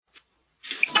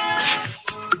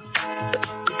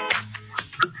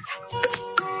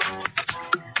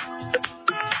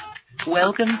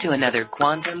Welcome to another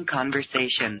Quantum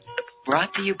Conversation,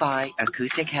 brought to you by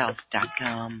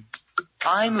AcousticHealth.com.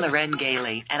 I'm Loren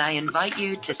Gailey, and I invite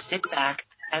you to sit back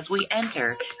as we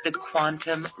enter the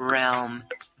quantum realm,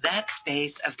 that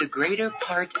space of the greater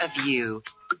part of you.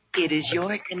 It is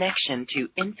your connection to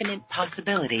infinite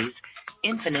possibilities,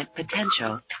 infinite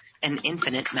potential, and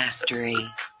infinite mastery.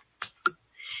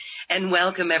 And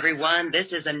welcome, everyone. This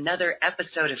is another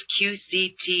episode of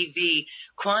QCTV,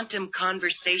 Quantum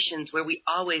Conversations, where we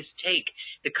always take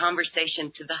the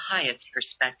conversation to the highest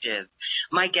perspective.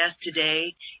 My guest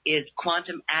today is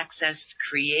Quantum Access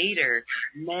creator,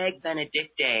 Meg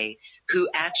Benedicte, who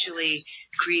actually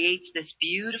creates this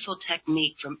beautiful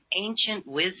technique from ancient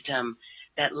wisdom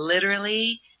that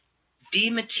literally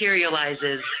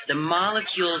dematerializes the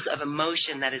molecules of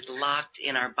emotion that is locked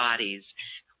in our bodies.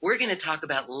 We're going to talk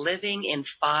about living in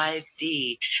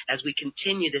 5D as we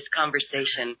continue this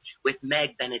conversation with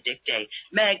Meg Benedicte.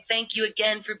 Meg, thank you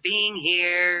again for being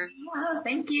here. Oh,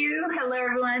 thank you. Hello,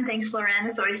 everyone. Thanks, Loren.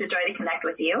 It's always a joy to connect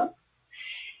with you.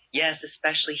 Yes,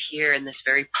 especially here in this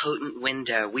very potent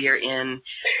window. We are in,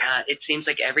 it seems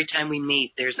like every time we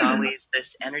meet, there's always this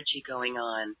energy going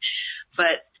on.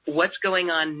 But what's going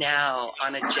on now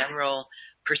on a general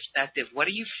perspective? What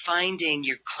are you finding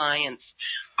your clients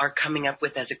are coming up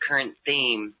with as a current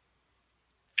theme?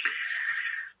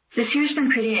 This year's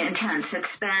been pretty intense.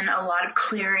 It's been a lot of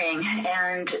clearing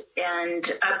and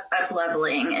up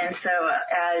leveling. And so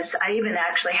as I even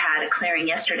actually had a clearing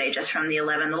yesterday just from the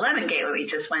 1111 gate we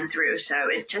just went through. So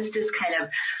it just is kind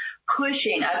of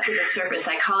pushing up to the surface.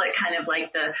 I call it kind of like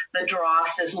the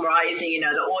dross is rising,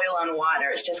 the oil on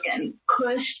water is just getting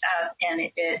pushed up, and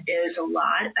it is a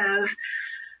lot of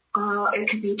it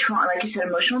could be trauma, like you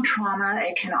said, emotional trauma.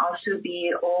 It can also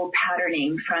be old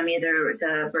patterning from either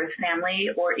the birth family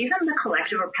or even the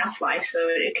collective or past life. So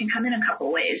it can come in a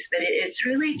couple ways, but it's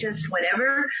really just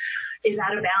whatever is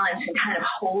out of balance and kind of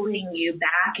holding you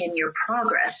back in your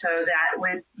progress. So that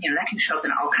would, that can show up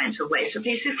in all kinds of ways. So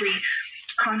basically,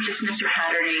 consciousness or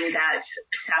patterning that's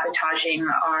sabotaging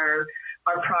our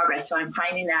progress. So I'm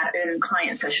finding that in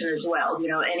client session as well.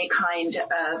 Any kind of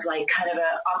kind of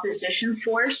a opposition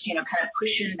force, kind of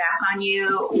pushing back on you,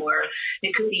 or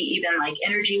it could be even like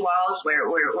energy walls where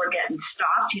we're getting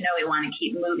stopped. We want to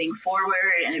keep moving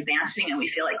forward and advancing, and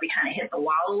we feel like we kind of hit the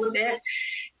wall a little bit.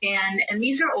 And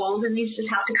these are old, and these just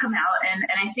have to come out. And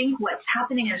I think what's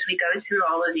happening as we go through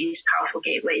all of these powerful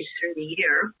gateways through the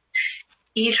year,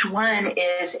 each one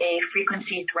is a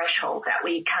frequency threshold that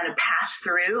we kind of pass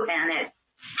through, and it,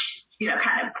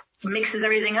 kind of mixes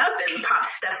everything up and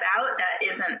pops stuff out that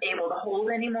isn't able to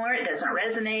hold anymore. It doesn't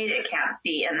resonate. It can't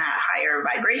be in that higher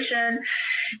vibration.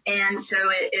 And so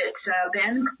it's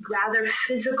been rather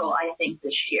physical, I think,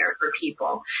 this year for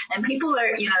people. And people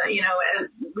are,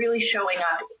 really showing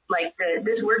up like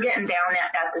this. We're getting down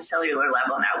at the cellular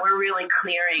level now. We're really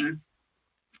clearing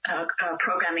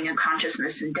programming and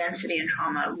consciousness and density and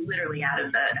trauma literally out of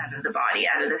the body,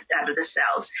 out of the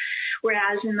cells.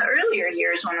 Whereas in the earlier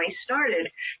years when we started,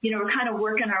 we're kind of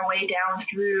working our way down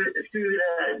through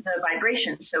the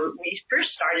vibrations. So we first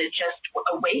started just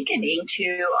awakening to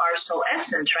our soul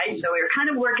essence, right? So we were kind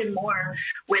of working more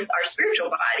with our spiritual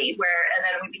body, and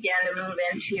then we began to move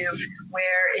into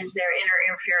where is there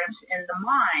interference in the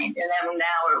mind, and then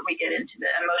now we get into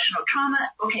the emotional trauma.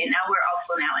 Okay, now we're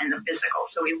also now in the physical.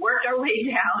 So we worked our way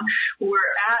down. We're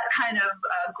at kind of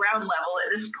ground level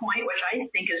at this point, which I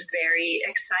think is very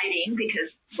exciting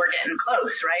because we're getting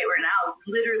close, right? We're now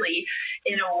literally,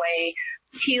 in a way,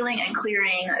 healing and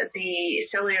clearing the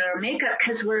cellular makeup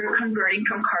because we're converting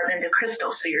from carbon to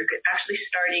crystal. So you're actually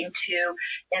starting to,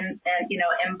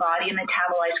 embody and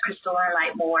metabolize crystalline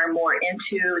light more and more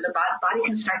into the body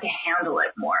can start to handle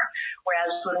it more.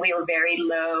 Whereas when we were very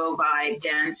low vibe,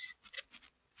 dense,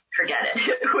 forget it,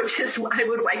 which is I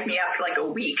would wipe me out for like a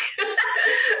week.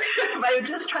 If I would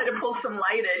just try to pull some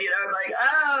light in, I'm like,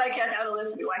 I can't handle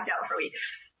this, be wiped out for a week.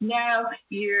 Now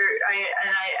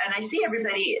I see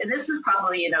everybody, and this is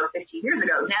probably, 50 years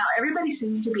ago. Now everybody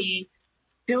seems to be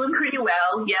doing pretty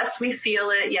well. Yes, we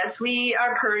feel it. Yes, we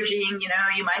are purging.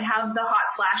 You might have the hot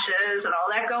flashes and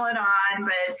all that going on,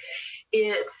 but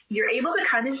you're able to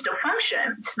kind of still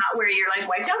function. It's not where you're like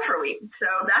wiped out for a week.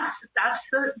 So that's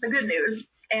the good news.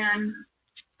 And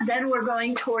then we're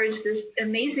going towards this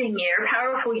amazing year,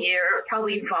 powerful year,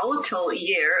 probably volatile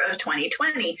year of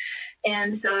 2020.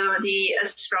 And so the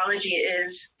astrology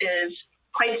is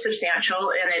quite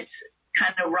substantial, and it's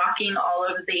kind of rocking all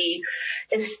of the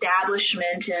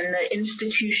establishment and the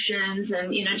institutions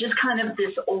and, just kind of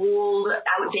this old,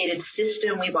 outdated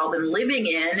system we've all been living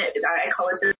in. I call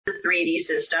it the 3D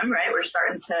system, right? We're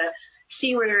starting to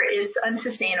see where it's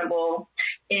unsustainable.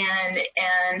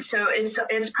 And so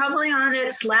it's probably on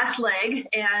its last leg,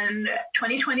 and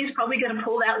 2020 is probably going to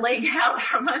pull that leg out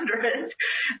from under it.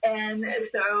 And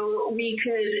so we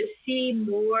could see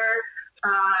more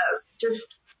just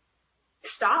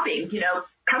stopping,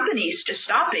 companies just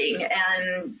stopping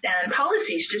and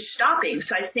policies just stopping.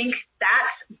 So I think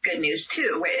that's good news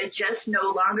too, where it's just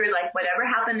no longer like whatever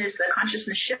happened is the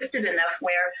consciousness shifted enough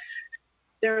where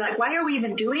they're like, why are we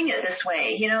even doing it this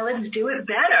way? Let's do it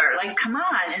better. Like, come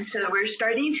on. And so we're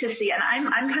starting to see, and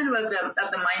I'm kind of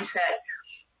the mindset,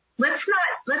 let's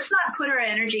not put our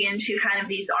energy into kind of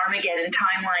these Armageddon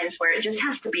timelines where it just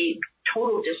has to be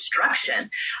total destruction.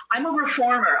 I'm a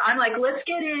reformer. I'm like, let's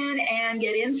get in and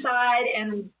get inside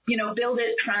and, build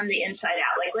it from the inside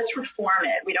out. Like, let's reform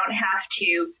it. We don't have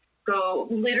to go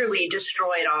literally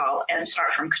destroy it all and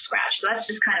start from scratch. So that's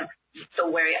just kind of the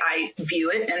way I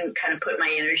view it and kind of put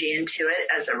my energy into it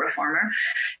as a reformer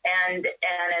and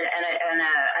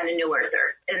a new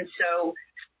earther. And so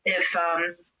if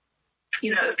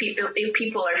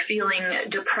people are feeling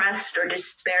depressed or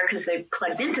despair because they've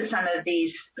plugged into some of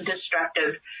these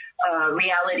destructive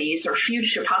realities or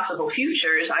possible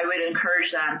futures, I would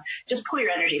encourage them, just pull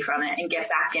your energy from it and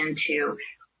get back into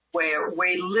where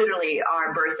we literally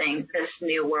are birthing this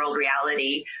new world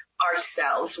reality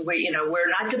ourselves.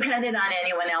 We're not dependent on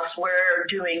anyone else. We're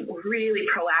doing really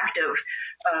proactive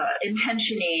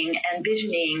intentioning and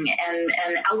visioning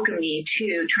and alchemy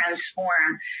to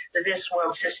transform this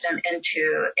world system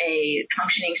into a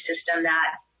functioning system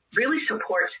that really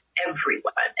supports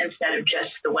everyone instead of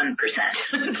just the 1%.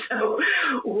 So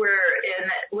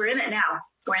we're in it now.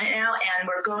 We're in it now, and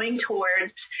we're going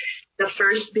towards the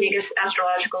first biggest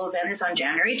astrological event is on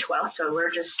January 12th, so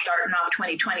we're just starting off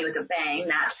 2020 with a bang.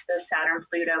 That's the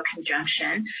Saturn-Pluto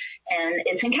conjunction, and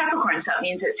it's in Capricorn, so it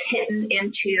means it's hitting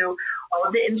into all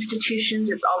of the institutions.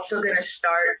 It's also going to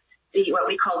start what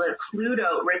we call the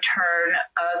Pluto return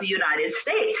of the United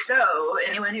States. So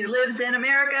anyone who lives in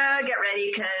America, get ready,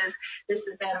 because this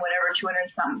has been 200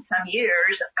 some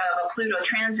years of a Pluto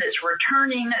transit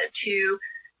returning to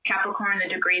Capricorn, the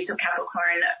degrees of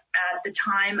Capricorn at the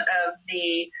time of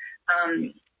the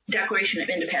Declaration of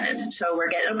Independence. So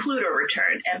we're getting a Pluto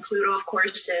return, and Pluto, of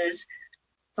course,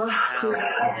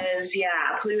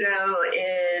 Pluto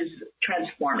is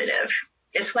transformative.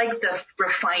 It's like the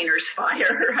refiner's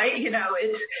fire, right?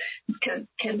 It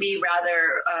can be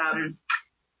rather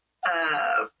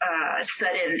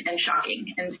sudden and shocking,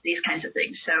 and these kinds of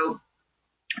things. So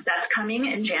that's coming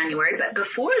in January. But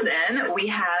before then,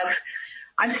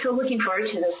 I'm still looking forward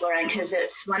to this, Lauren, because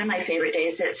it's one of my favorite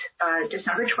days. It's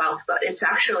December 12th, but it's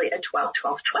actually a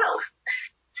 12-12-12.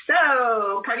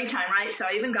 So party time, right? So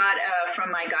I even got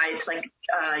from my guides, like,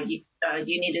 you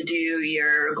need to do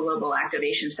your global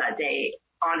activations that day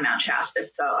on Mount Shasta.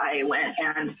 So I went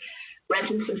and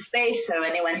rented some space so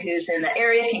anyone who's in the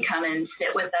area can come and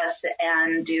sit with us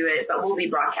and do it. But we'll be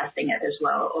broadcasting it as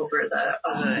well over the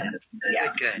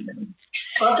Good.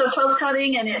 12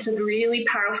 coming, and it's a really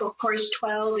powerful. Of course,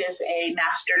 12 is a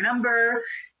master number.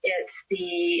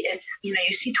 You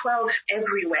see 12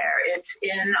 everywhere. It's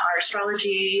in our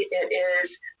astrology. It is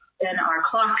in our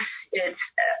clocks.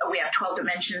 We have 12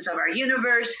 dimensions of our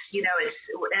universe.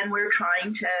 And we're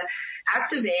trying to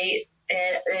activate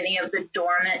any of the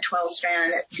dormant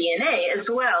 12-strand DNA as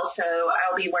well. So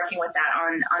I'll be working with that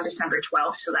on December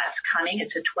 12th. So that's coming.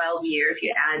 It's a 12 year. If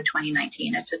you add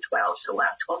 2019, it's a 12. So we'll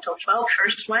have 12-12-12,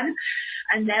 first one.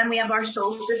 And then we have our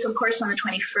solstice, of course, on the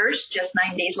 21st, just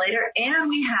 9 days later. And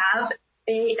we have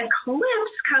a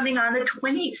eclipse coming on the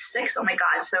 26th. Oh my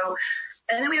God. So,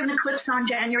 and then we have an eclipse on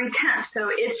January 10th.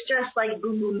 So it's just like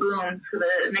boom, boom, boom for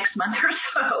the next month or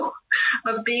so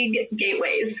of big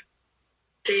gateways.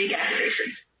 Big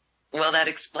activations. Well, that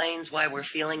explains why we're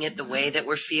feeling it the way that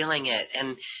we're feeling it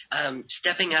and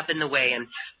stepping up in the way. And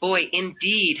boy,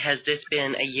 indeed, has this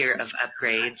been a year of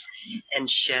upgrades and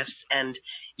shifts. And,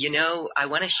 I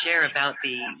want to share about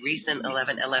the recent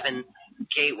 11/11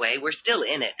 gateway. We're still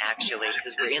in it, actually,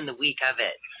 because we're in the week of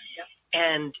it. Yep.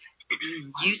 And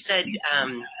you said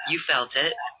you felt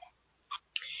it.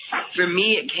 For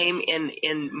me, it came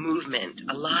in movement,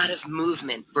 a lot of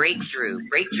movement, breakthrough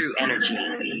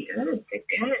energy. Good.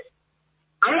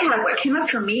 What came up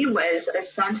for me was a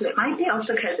sun. It might be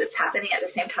also because it's happening at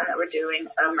the same time that we're doing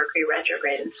a Mercury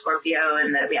retrograde in Scorpio,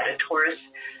 and that we had a Taurus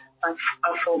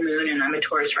a full moon, and I'm a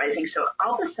Taurus rising. So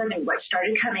all of a sudden, what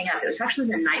started coming up, it was actually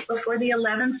the night before the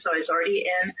 11th, so I was already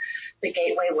in the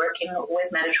gateway working with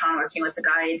Metatron, working with the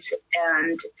guides,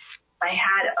 and I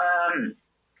had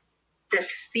this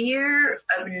fear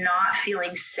of not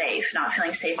feeling safe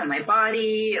in my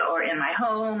body or in my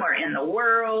home or in the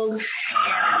world. And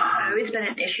it's always been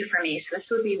an issue for me. So this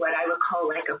would be what I would call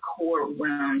like a core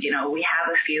wound. You know, we have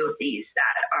a few of these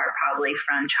that are probably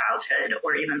from childhood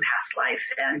or even past life.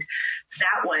 And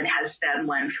that one has been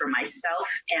one for myself.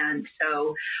 And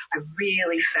so I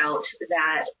really felt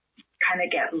that kind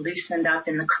of get loosened up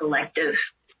in the collective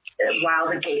while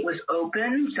the gate was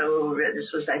open. So this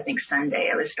was, I think,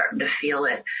 Sunday. I was starting to feel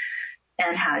it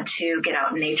and had to get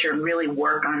out in nature and really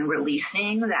work on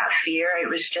releasing that fear. It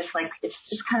was just like, it's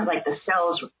just kind of like the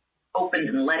cells opened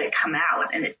and let it come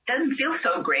out. And it doesn't feel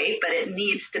so great, but it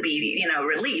needs to be, you know,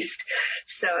 released.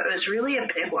 So it was really a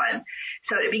big one.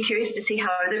 So I'd be curious to see how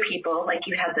other people, like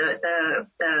you had the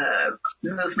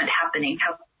movement happening,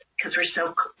 because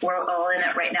we're all in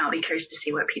it right now. I'll be curious to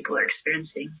see what people are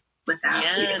experiencing with that.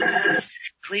 Yes.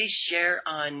 Please share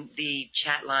on the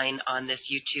chat line on this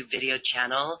YouTube video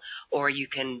channel, or you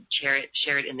can share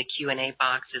it in the Q&A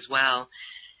box as well.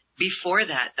 Before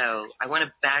that, though, I want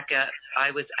to back up. I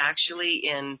was actually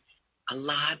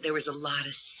there was a lot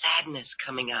of sadness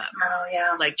coming up. Oh,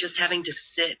 yeah. Like just having to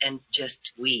sit and just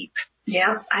weep.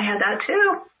 Yeah, I had that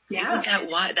too. Yeah.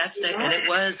 And it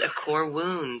was a core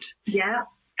wound. Yeah.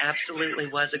 Absolutely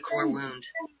was a core wound.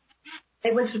 I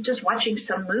was just watching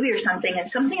some movie or something, and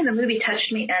something in the movie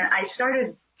touched me, and I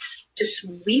started just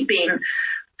weeping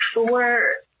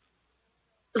for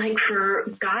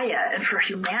Gaia and for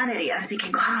humanity. I'm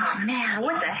thinking, oh man,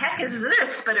 what the heck is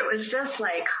this? But it was just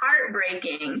like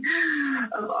heartbreaking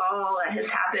of all that has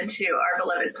happened to our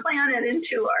beloved planet and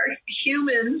to our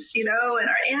humans, you know, and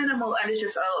our animal. I was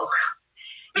just,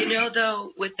 You know,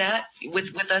 though, with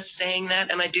us saying that,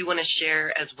 and I do want to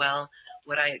share as well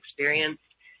what I experienced.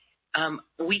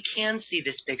 We can see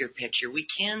this bigger picture. We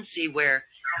can see where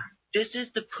this is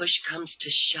the push comes to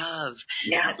shove.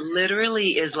 Yeah. That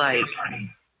literally is like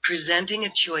presenting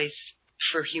a choice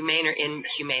for humane or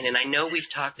inhumane. And I know we've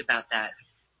talked about that,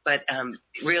 but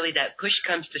really that push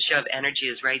comes to shove energy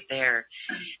is right there.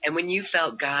 And when you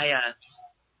felt Gaia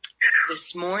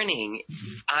this morning,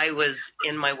 I was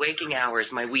in my waking hours,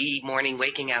 my wee morning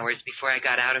waking hours before I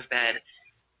got out of bed.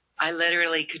 I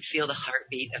literally could feel the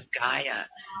heartbeat of Gaia.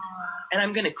 And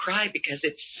I'm going to cry because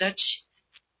it's such...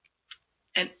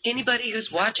 And anybody who's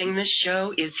watching this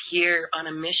show is here on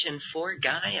a mission for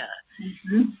Gaia.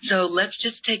 Mm-hmm. So let's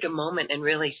just take a moment and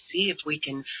really see if we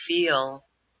can feel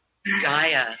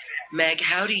Gaia. Meg,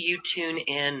 how do you tune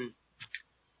in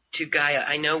to Gaia?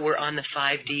 I know we're on the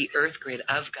 5D Earth grid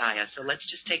of Gaia, so let's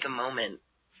just take a moment.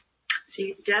 So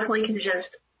you definitely can just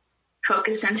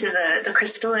focus into the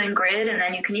crystalline grid, and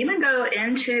then you can even go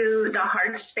into the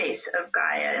heart space of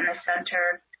Gaia in the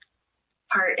center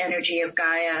heart energy of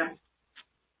Gaia.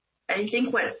 I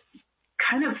think what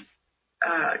kind of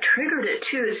triggered it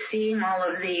too is seeing all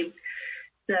of the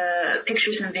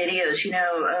pictures and videos, you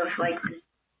know, of like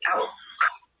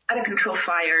out of control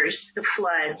fires, the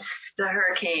floods, the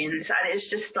hurricanes. It's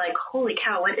just like, holy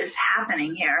cow, what is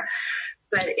happening here?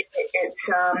 But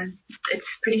it's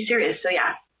pretty serious. So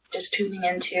yeah, just tuning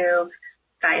into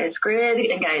Gaia's grid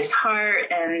and Gaia's heart,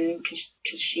 and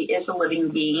because she is a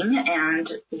living being, and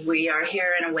we are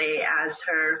here in a way as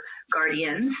her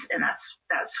guardians, and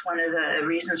that's one of the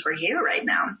reasons we're here right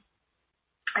now.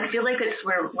 I feel like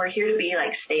we're here to be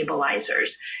like stabilizers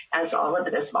as all of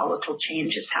this volatile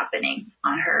change is happening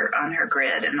on her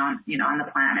grid and on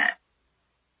the planet.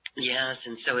 Yes,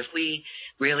 and so if we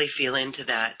really feel into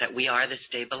that we are the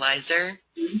stabilizer,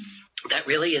 that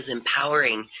really is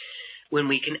empowering when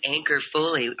we can anchor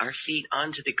fully our feet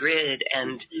onto the grid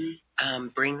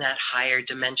and bring that higher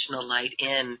dimensional light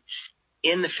in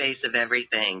the face of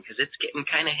everything, because it's getting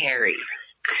kind of hairy.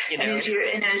 You know?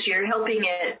 And as you're helping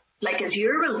it, like as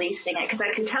you're releasing it, because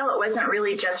I could tell it wasn't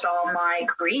really just all my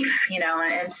grief, you know,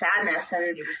 and sadness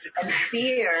and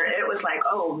fear. It was like,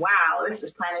 oh, wow, this is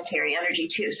planetary energy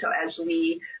too. So as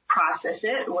we process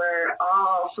it, we're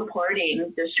all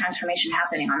supporting this transformation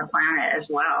happening on the planet as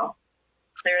well.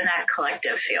 Clearing that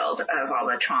collective field of all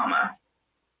the trauma.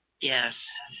 Yes.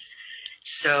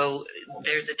 So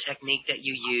there's a technique that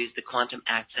you use, the quantum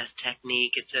access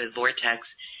technique. It's a vortex.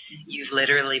 You've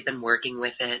literally been working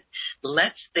with it.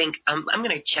 Let's think. I'm going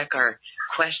to check our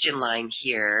question line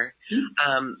here.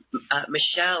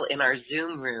 Michelle in our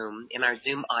Zoom room, in our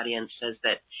Zoom audience, says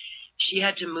that she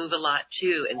had to move a lot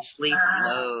too and sleep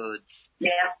loads.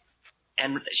 Yeah.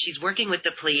 And she's working with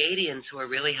the Pleiadians who are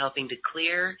really helping to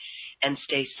clear and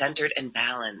stay centered and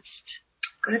balanced.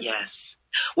 Good. Yes.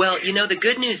 Well, the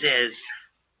good news is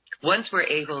once we're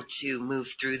able to move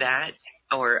through that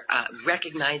or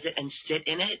recognize it and sit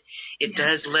in it, it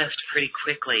does lift pretty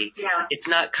quickly. Yeah. It's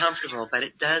not comfortable, but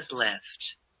it does lift.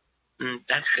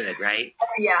 That's good, right?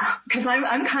 Yeah, because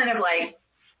I'm kind of like,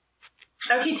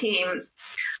 okay, team,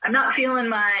 I'm not feeling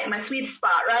my sweet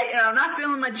spot, right? I'm not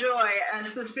feeling my joy, and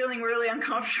this is feeling really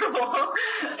uncomfortable,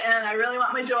 and I really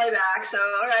want my joy back. So,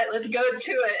 all right, let's go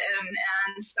to it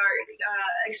and start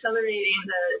accelerating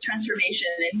the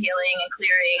transformation and healing and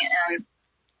clearing, and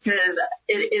because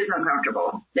it is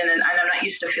uncomfortable, and I'm not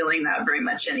used to feeling that very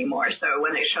much anymore. So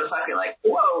when it shows up, you're like,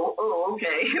 whoa, oh,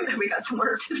 okay, we got some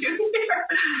work to do here.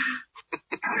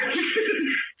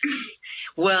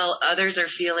 Well, others are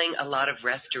feeling a lot of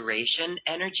restoration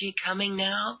energy coming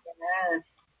now.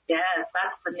 Yes,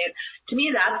 that's to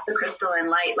me, that's the crystalline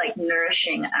light, like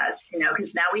nourishing us,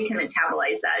 because now we can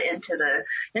metabolize that into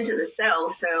the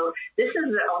cell. So this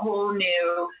is a whole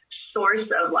new source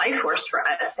of life force for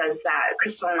us, as that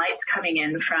crystalline light's coming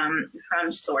in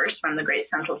from source, from the great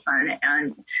central sun.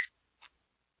 And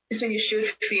so you should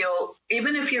feel,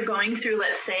 even if you're going through,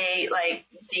 let's say, like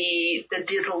the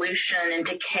dissolution and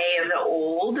decay of the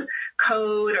old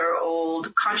code or old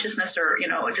consciousness, or,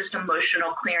 just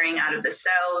emotional clearing out of the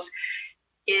cells,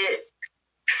 it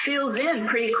fills in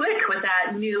pretty quick with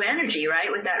that new energy, right?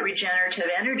 With that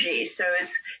regenerative energy. So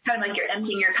it's kind of like you're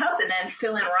emptying your cup and then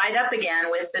filling right up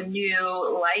again with the new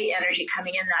light energy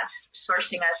coming in that's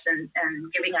sourcing us and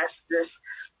giving us this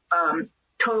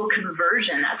total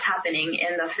conversion that's happening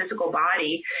in the physical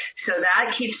body. So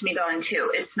that keeps me going too.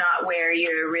 It's not where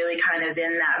you're really kind of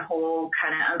in that whole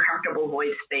kind of uncomfortable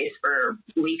void space for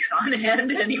weeks on end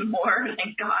anymore,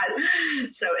 thank God.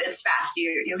 So it's fast.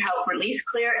 You help release,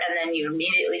 clear, and then you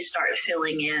immediately start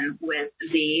filling in with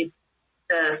the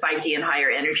 5D and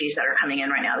higher energies that are coming in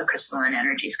right now, the crystalline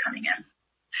energies coming in.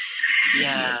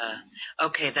 Yeah.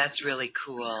 Okay, that's really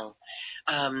cool.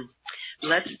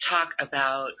 Let's talk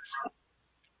about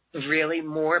really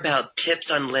more about tips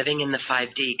on living in the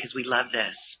 5D, because we love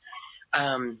this.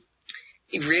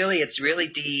 It's really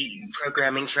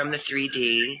deprogramming from the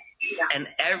 3D and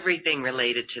everything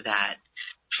related to that.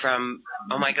 From,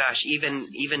 oh my gosh, even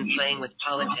playing with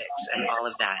politics and all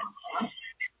of that.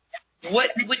 What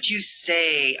would you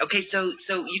say? Okay, so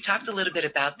you talked a little bit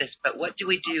about this, but what do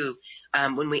we do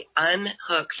when we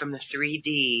unhook from the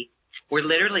 3D? We're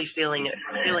literally filling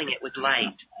it with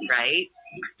light, right?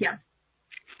 Yeah.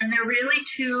 And they're really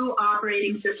two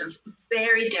operating systems,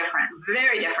 very different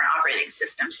operating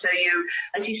systems. So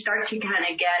as you start to kind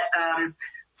of get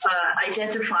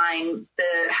identifying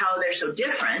how they're so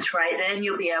different, right, then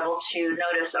you'll be able to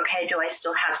notice, okay, do I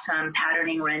still have some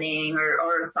patterning running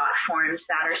or thought forms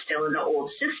that are still in the old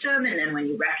system? And then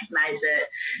when you recognize it,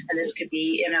 and this could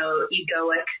be,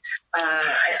 egoic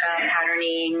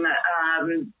patterning,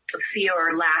 fear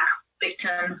or lack,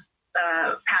 victim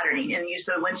patterning. And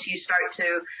so once you start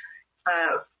to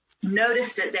notice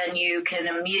it, then you can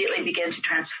immediately begin to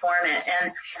transform it.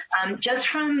 And just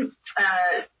from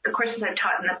the courses I've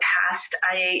taught in the past,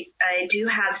 I do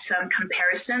have some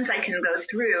comparisons I can go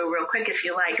through real quick, if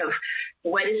you like, of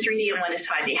what is 3D and what is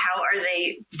 5D. How are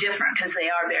they different? Because they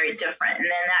are very different. And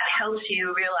then that helps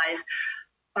you realize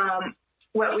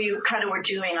what we kind of were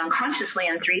doing unconsciously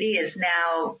in 3D is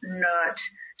now not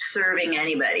serving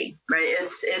anybody, right?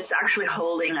 It's actually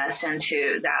holding us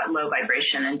into that low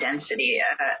vibration and density,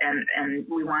 and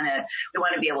we want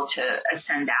to be able to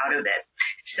ascend out of it.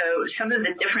 So some of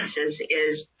the differences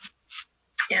is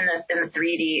in the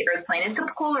 3D earth plane, it's a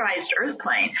polarized earth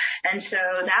plane, and so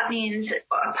that means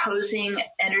opposing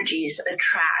energies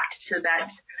attract. So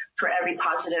that's for every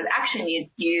positive action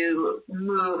you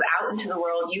move out into the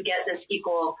world, you get this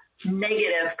equal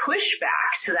negative pushback.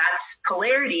 So that's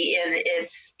polarity in its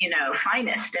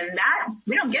finest, and that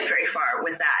we don't get very far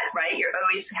with that, right? You're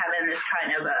always having this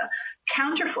kind of a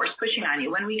counterforce pushing on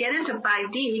you. When we get into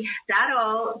 5D, that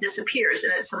all disappears,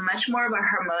 and it's a much more of a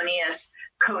harmonious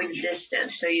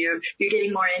coexistence. So you're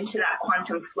getting more into that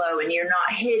quantum flow, and you're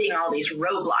not hitting all these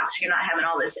roadblocks. You're not having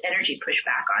all this energy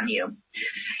pushback on you.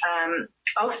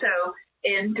 Also,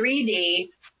 in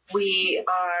 3D, we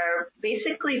are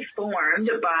basically formed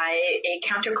by a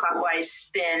counterclockwise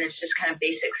spin. It's just kind of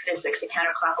basic physics. A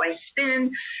counterclockwise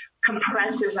spin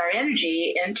compresses our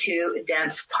energy into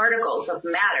dense particles of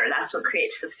matter. That's what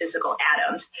creates the physical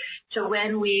atoms. So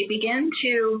when we begin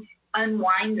to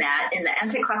unwind that in the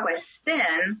anticlockwise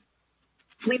spin,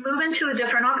 we move into a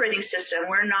different operating system.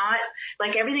 We're not,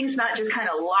 like, everything's not just kind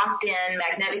of locked in,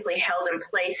 magnetically held in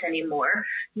place anymore.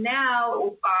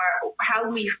 Now, how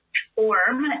we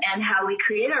form and how we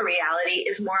create our reality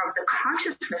is more of the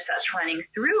consciousness that's running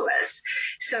through us.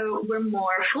 So we're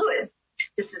more fluid.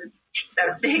 This is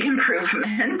a big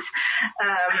improvement.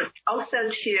 Also,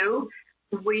 too,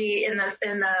 we in the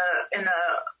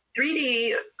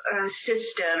 3D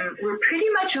system, we're pretty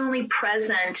much only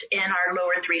present in our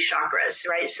lower three chakras,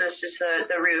 right? So this is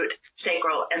the root,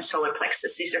 sacral, and solar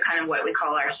plexus. These are kind of what we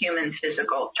call our human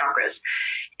physical chakras.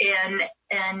 And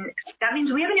that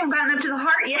means we haven't even gotten up to the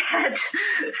heart yet.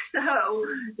 So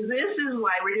this is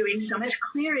why we're doing so much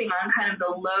clearing on kind of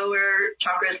the lower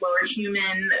chakras, lower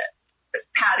human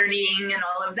patterning and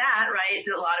all of that, right?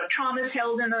 A lot of trauma is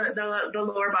held in the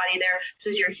lower body there.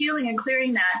 So as you're healing and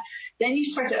clearing that, then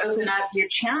you start to open up your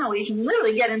channel. You can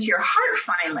literally get into your heart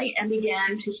finally and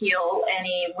begin to heal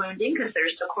any wounding, because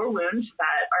there's the core wounds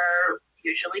that are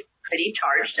usually pretty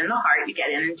charged in the heart. You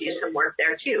get in and do some work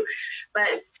there too.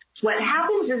 But what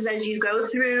happens is as you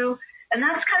go through, and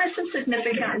that's kind of some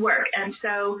significant work. And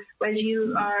so as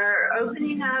you are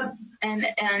opening up and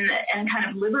kind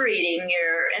of liberating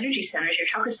your energy centers, your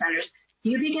chakra centers,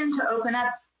 you begin to open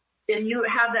up, and you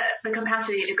have the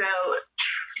capacity to go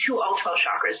to all 12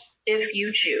 chakras if you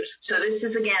choose. So this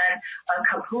is, again, a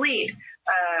complete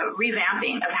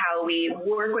revamping of how we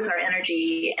work with our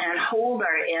energy and hold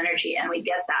our energy, and we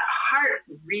get that heart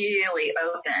really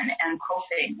open and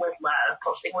pulsing with love,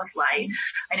 pulsing with light.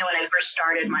 I know when I first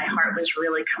started, my heart was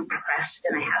really compressed,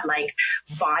 and I had like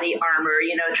body armor,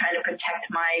 trying to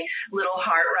protect my little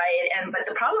heart, right? But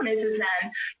the problem is then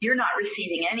you're not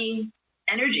receiving any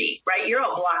energy, right? You're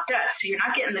all blocked up. So you're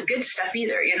not getting the good stuff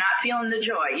either. You're not feeling the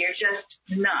joy. You're just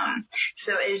numb.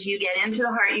 So as you get into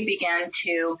the heart, you begin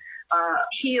to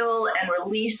heal and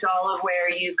release all of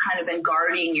where you've kind of been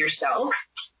guarding yourself.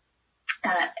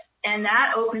 And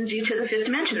that opens you to the fifth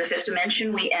dimension. The fifth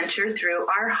dimension, we enter through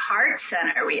our heart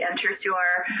center. We enter through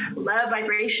our love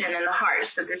vibration in the heart.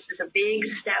 So this is a big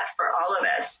step for all of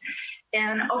us.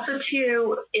 And also,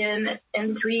 too, in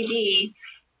 3D,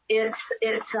 it's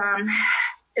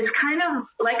kind of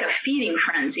like a feeding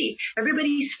frenzy.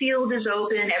 Everybody's field is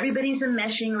open. Everybody's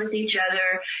enmeshing with each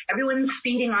other. Everyone's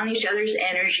feeding on each other's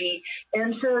energy.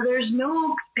 And so there's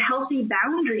no healthy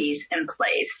boundaries in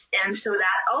place. And so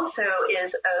that also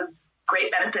is a great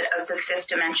benefit of the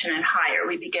fifth dimension and higher.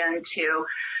 We begin to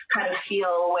kind of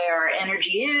feel where our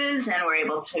energy is, and we're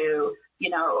able to,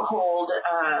 hold,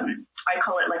 I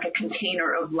call it like a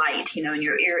container of light, and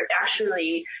you're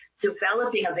actually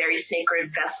developing a very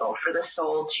sacred vessel for the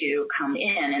soul to come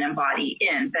in and embody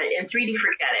in. But in 3D,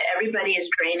 forget it. Everybody is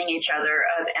draining each other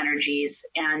of energies,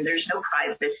 and there's no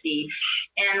privacy.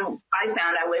 And I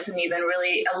found I wasn't even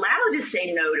really allowed to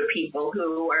say no to people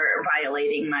who were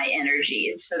violating my energy.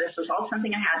 So this was all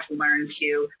something I had to learn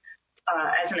to,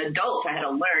 as an adult, I had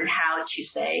to learn how to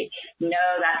say, no,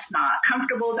 that's not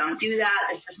comfortable. Don't do that.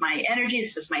 This is my energy.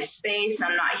 This is my space.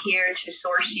 I'm not here to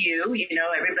source you.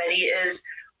 Everybody is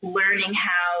learning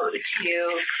how to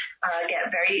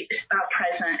get very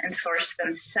present and source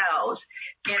themselves.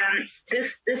 And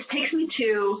this takes me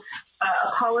to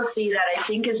a policy that I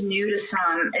think is new to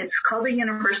some. It's called the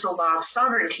Universal Law of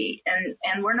Sovereignty,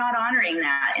 and we're not honoring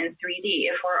that in 3D.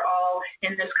 If we're all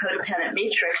in this codependent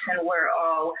matrix and we're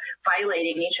all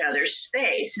violating each other's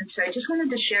space. And so I just wanted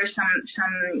to share some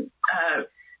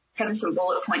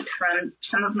bullet points from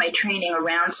some of my training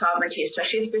around sovereignty,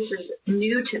 especially if this is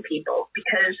new to people,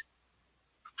 because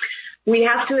we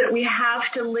have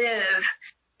to live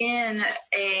in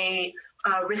a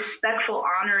respectful,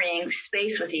 honoring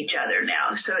space with each other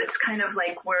now. So it's kind of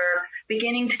like we're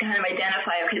beginning to kind of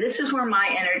identify, okay, this is where my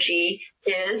energy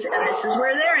is, and this is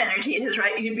where their energy is,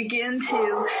 right? You begin to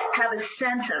have a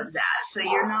sense of that. So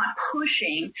you're not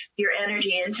pushing your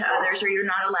energy into others, or you're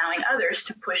not allowing others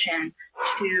to push in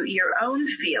to your own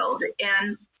field.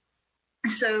 And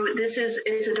so this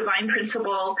is a divine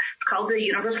principle. It's called the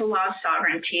Universal Law of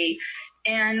Sovereignty.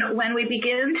 And when we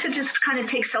begin to just kind of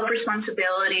take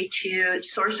self-responsibility to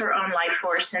source our own life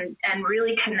force and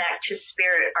really connect to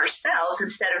spirit ourselves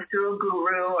instead of through a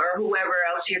guru or whoever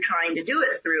else you're trying to do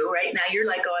it through, right? Now you're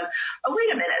like going, oh,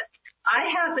 wait a minute. I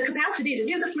have the capacity to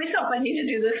do this myself. I need to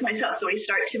do this myself. So we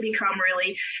start to become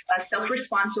really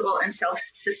self-responsible and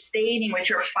self-sustaining,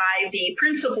 which are 5D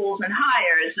principles and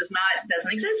higher. This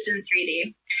doesn't exist in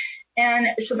 3D. And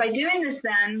so by doing this,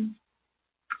 then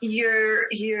you're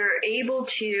able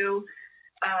to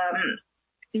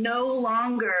no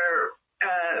longer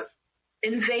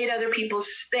invade other people's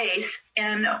space.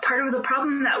 And part of the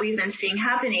problem that we've been seeing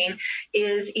happening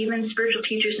is even spiritual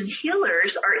teachers and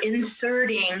healers are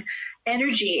inserting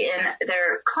energy in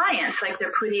their clients, like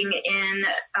they're putting in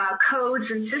codes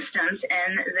and systems in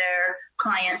their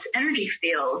clients' energy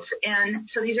fields. And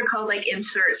so these are called like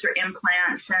inserts or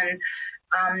implants and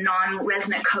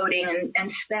non-resonant coding and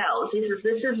spells. This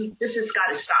has got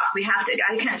to stop. We have to.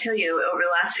 I can't tell you over the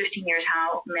last 15 years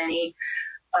how many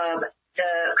of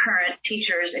the current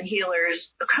teachers and healers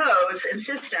codes and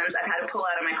systems I've had to pull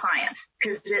out of my clients,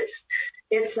 because it's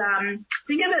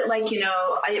think of it like,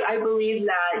 I believe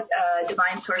that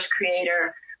divine source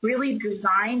creator really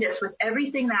designed us with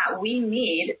everything that we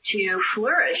need to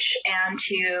flourish and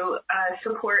to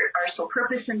support our soul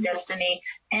purpose and destiny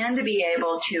and to be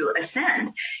able to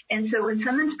ascend. And so when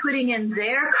someone's putting in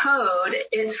their code,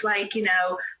 it's like,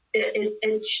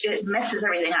 it messes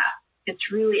everything up.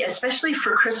 It's really, especially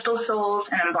for crystal souls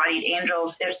and embodied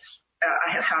angels,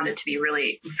 I have found it to be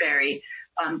really very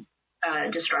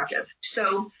destructive.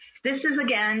 So this is,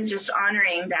 again, just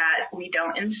honoring that we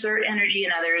don't insert energy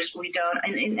in others. We don't,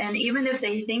 and even if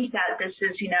they think that this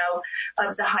is,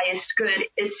 of the highest good,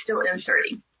 it's still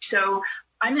inserting. So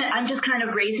I'm just kind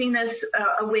of raising this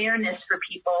awareness for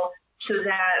people so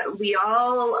that we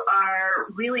all are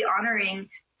really honoring.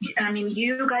 I mean,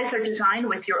 you guys are designed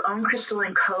with your own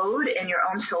crystalline code and your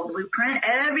own soul blueprint.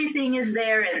 Everything is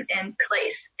there in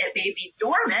place. It may be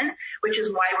dormant, which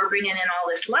is why we're bringing in all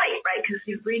this light, right? Because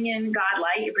you bring in God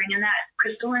light, you bring in that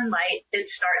crystalline light, it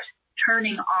starts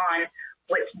turning on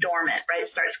what's dormant, right?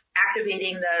 It starts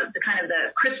activating the kind of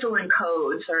the crystalline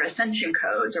codes or ascension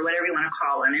codes or whatever you want to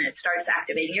call them, and it starts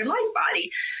activating your light body.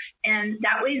 And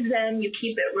that way then you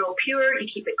keep it real pure, you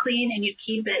keep it clean, and you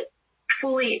keep it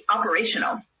fully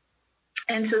operational.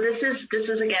 And so this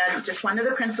is again just one of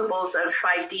the principles of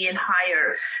 5D and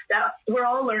higher that we're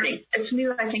all learning. It's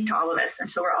new, I think, to all of us, and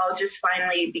so we're all just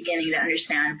finally beginning to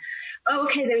understand. Oh,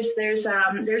 okay, there's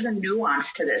a nuance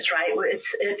to this, right?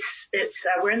 It's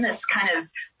we're in this kind of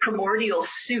primordial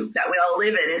soup that we all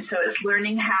live in, and so it's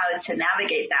learning how to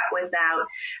navigate that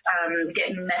without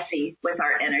getting messy with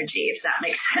our energy, if that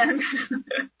makes sense.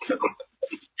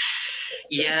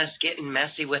 Yes, getting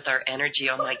messy with our energy.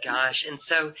 Oh, my gosh. And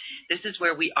so this is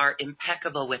where we are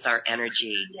impeccable with our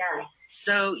energy. Yes.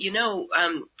 So,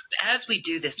 as we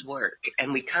do this work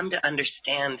and we come to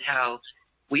understand how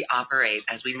we operate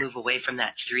as we move away from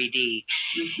that 3D,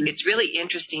 it's really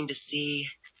interesting to see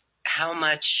how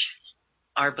much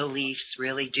our beliefs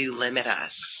really do limit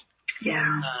us.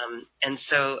 Yeah. And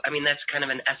so, I mean, that's kind of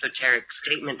an esoteric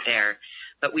statement there,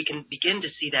 but we can begin to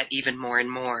see that even more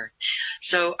and more.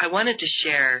 So I wanted to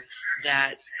share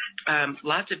that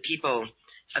lots of people,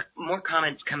 more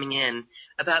comments coming in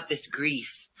about this grief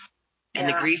and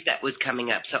the grief that was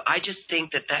coming up. So I just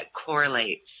think that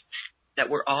correlates, that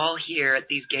we're all here at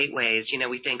these gateways.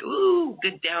 We think, ooh,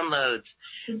 good downloads,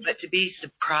 but to be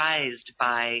surprised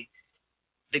by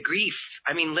the grief,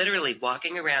 I mean, literally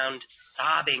walking around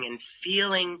sobbing and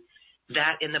feeling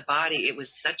that in the body, it was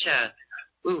such a,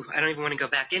 I don't even want to go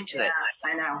back into it. Yeah,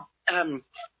 I know.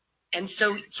 And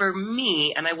so for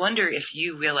me, and I wonder if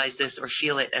you realize this or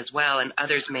feel it as well, and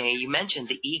others may, you mentioned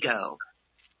the ego.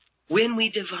 When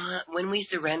we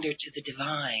surrender to the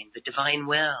divine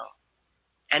will,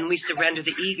 and we surrender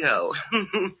the ego,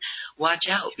 watch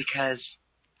out, because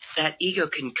that ego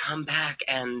can come back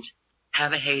and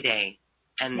have a heyday.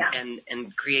 And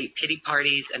create pity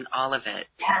parties and all of it.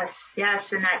 Yes.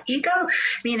 And that ego,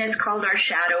 I mean, it's called our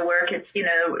shadow work. It's,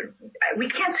 we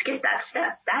can't skip that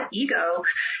step. That ego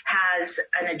has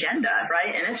an agenda,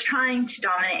 right? And it's trying to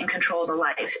dominate and control the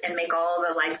life and make all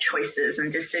the life choices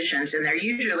and decisions. And they're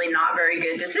usually not very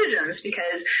good decisions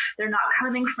because they're not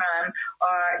coming from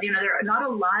they're not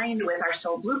aligned with our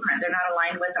soul blueprint. They're not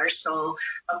aligned with our soul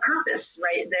purpose,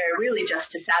 right? They're really just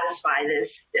to satisfy this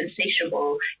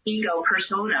insatiable ego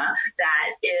persona that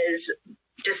is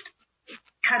just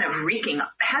kind of wreaking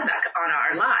havoc on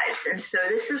our lives. And so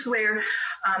this is where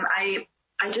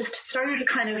I just started to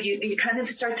you kind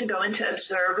of start to go into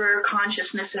observer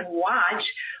consciousness and watch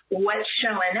what's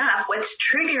showing up, what's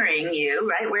triggering you,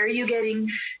 right? Where are you getting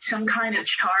some kind of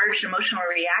charged emotional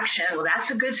reaction? Well, that's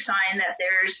a good sign that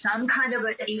there's some kind of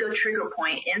an ego trigger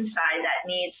point inside that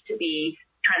needs to be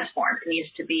transformed. It needs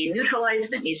to be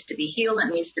neutralized. It needs to be healed. It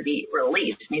needs to be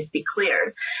released. It needs to be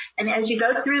cleared. And as you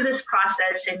go through this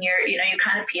process and you're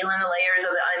kind of peeling the layers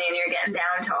of the onion, you're getting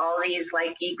down to all these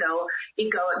like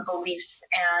egoic beliefs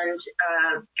and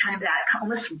kind of that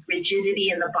almost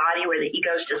rigidity in the body where the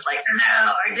ego's just like,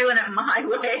 no, I'm doing it my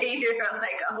way. You're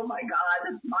like, oh my God,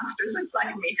 this monster's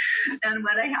inside me. And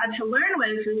what I had to learn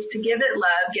is to give it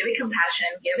love, give it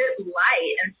compassion, give it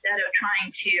light instead of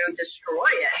trying to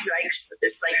destroy it.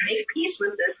 Like make peace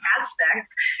with this aspect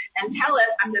and tell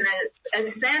it, I'm going to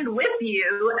ascend with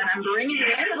you and I'm bringing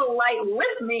it into the light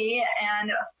with me. And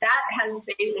that has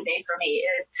saved the day for me.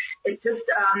 It just,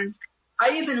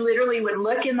 I even literally would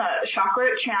look in the chakra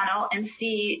channel and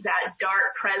see that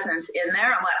dark presence in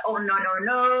there. I'm like, oh, no,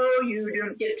 you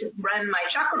don't get to run my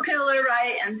chakra pillar,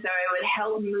 right? And so I would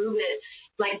help move it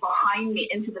like behind me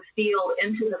into the field,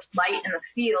 into the light in the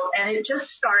field. And it just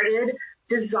started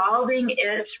dissolving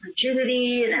its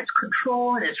rigidity and its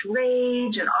control and its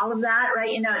rage and all of that,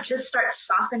 right? It just starts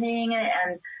softening it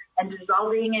and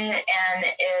dissolving it, and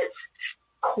it's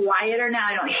quieter now.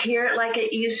 I don't hear it like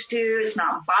it used to. It's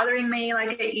not bothering me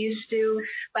like it used to.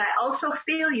 But I also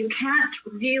feel you can't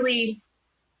really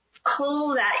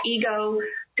pull that ego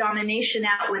domination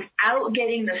out without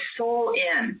getting the soul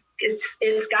in.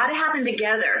 It's got to happen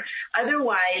together.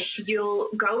 Otherwise, you'll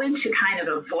go into kind of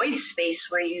a void space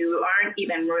where you aren't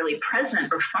even really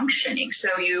present or functioning.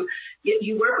 So you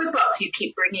work with both. You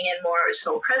keep bringing in more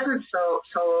soul presence, soul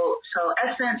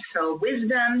essence, soul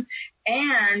wisdom,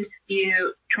 and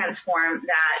you transform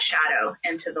that shadow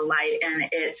into the light. And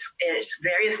it's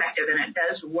very effective, and it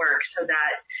does work so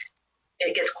that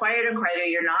it gets quieter and quieter.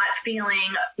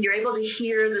 You're able to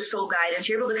hear the soul guidance.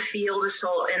 You're able to feel the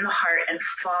soul in the heart and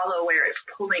follow where it's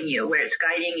pulling you, where it's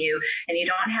guiding you. And you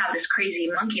don't have this crazy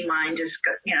monkey mind just,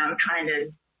 trying to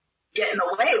get in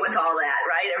the way with all that,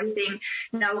 right? Everything.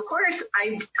 Now, of course,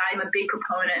 I'm a big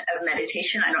proponent of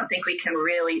meditation. I don't think we can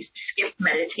really skip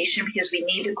meditation because we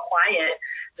need to quiet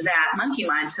that monkey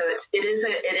mind. So it is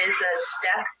a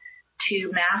step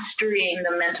to mastering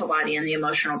the mental body and the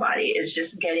emotional body, is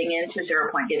just getting into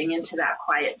 0 point, getting into that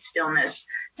quiet stillness.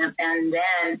 And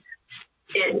then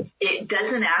it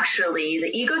doesn't actually,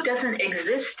 the ego doesn't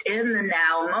exist in the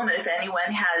now moment. If anyone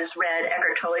has read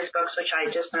Eckhart Tolle's books, which I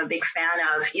just am a big fan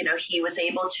of, he was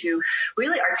able to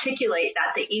really articulate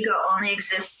that the ego only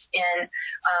exists in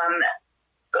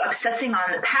obsessing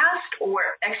on the past or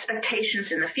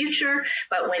expectations in the future.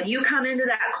 But when you come into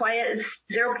that quiet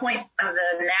 0 point of the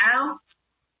now,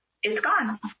 it's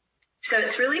gone. So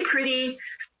it's really pretty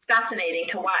fascinating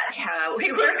to watch how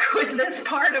we work with this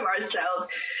part of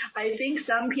ourselves. I think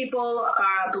some people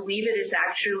believe it is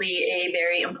actually a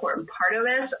very important part of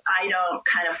us. I don't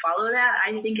kind of follow that.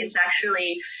 I think it's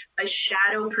actually a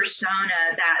shadow persona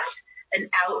that's an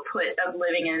output of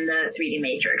living in the 3D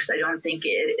matrix. I don't think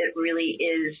it really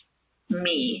is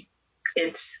me.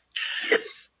 It's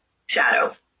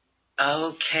shadow.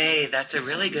 Okay, that's a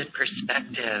really good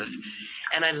perspective.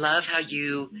 And I love how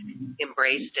you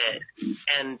embraced it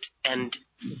and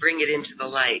bring it into the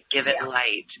light, give it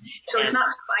light. So it's not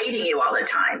fighting you all the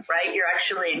time, right? You're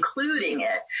actually including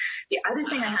it. The other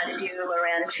thing I had to do,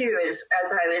 Loren, too, is as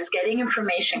I was getting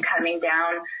information coming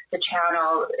down the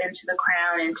channel into the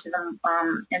crown, into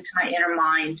my inner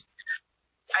mind,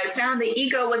 I found the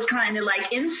ego was trying to like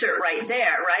insert right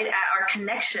there, right at our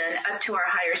connection up to our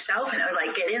higher self, and it would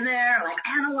like get in there, like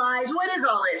analyze, what is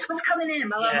all this? What's coming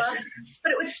in? Blah, blah, blah.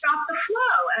 But it would stop the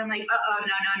flow. And I'm like,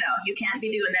 no, you can't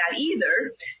be doing that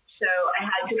either. So I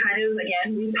had to kind of,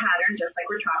 again, repattern, just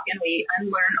like we're talking. We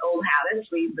unlearn old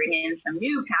habits. We bring in some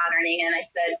new patterning. And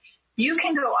I said, you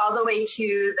can go all the way to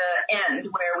the end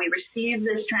where we receive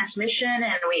this transmission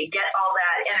and we get all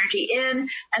that energy in,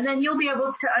 and then you'll be able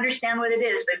to understand what it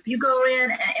is. But if you go in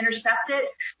and intercept it,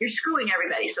 you're screwing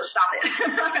everybody, so stop it.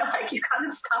 Like, you got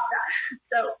to stop that.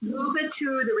 So move it to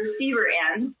the receiver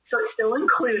end, so it's still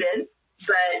included,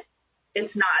 but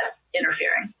it's not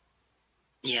interfering.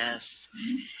 Yes.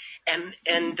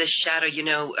 And the shadow,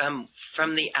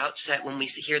 from the outset, when we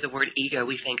hear the word ego,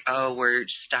 we think, oh, we're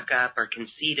stuck up or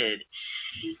conceited.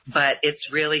 But it's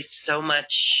really so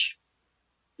much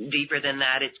deeper than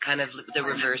that. It's kind of the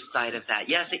reverse side of that.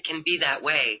 Yes, it can be that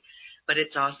way, but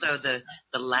it's also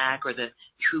the lack or the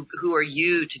who are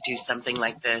you to do something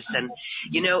like this. And,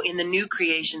 in the new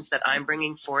creations that I'm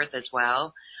bringing forth as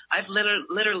well, I've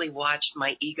literally watched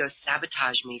my ego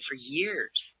sabotage me for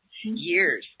years.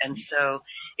 And so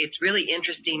it's really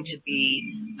interesting to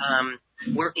be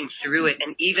working through it.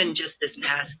 And even just this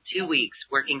past 2 weeks,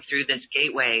 working through this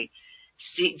gateway,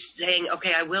 saying,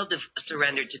 okay, I will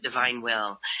surrender to divine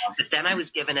will. But then I was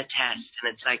given a test,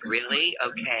 and it's like, really?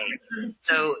 Okay.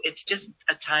 So it's just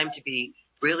a time to be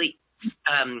really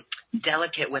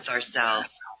delicate with ourselves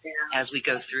as we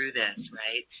go through this,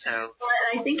 right? So,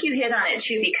 well, I think you hit on it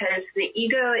too, because the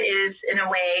ego is, in a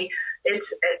way,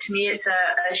 to me, it's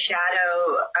a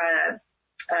shadow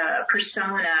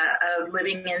persona of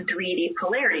living in 3D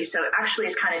polarity. So actually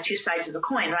it's kind of two sides of the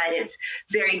coin, right? It's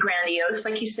very grandiose,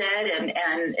 like you said, and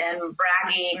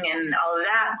bragging and all of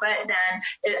that. But then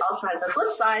it also has the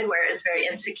flip side where it's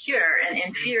very insecure and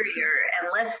inferior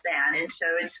and less than. And so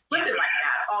it's flippant like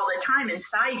that all the time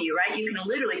inside you, right? You can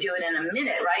literally do it in a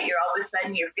minute, right? You're all of a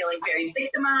sudden you're feeling very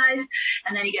victimized,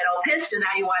 and then you get all pissed, and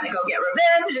now you want to go get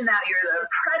revenge, and now you're the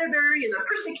predator, you're the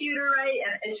persecutor, right?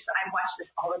 And I watch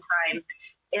this all the time.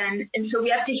 And so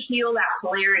we have to heal that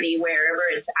polarity wherever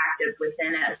it's active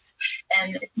within us.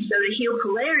 And so to heal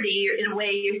polarity, in a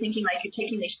way, you're thinking like you're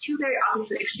taking these two very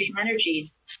opposite extreme energies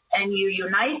and you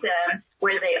unite them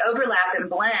where they overlap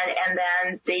and blend, and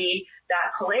then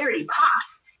that polarity pops.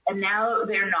 And now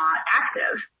they're not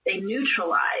active. They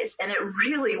neutralize, and it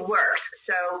really works.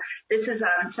 So this is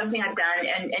something I've done,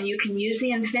 and you can use the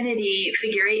infinity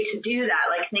figure 8 to do that.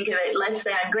 Like think of it less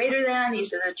than, greater than. These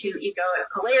are the two egoic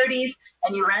polarities,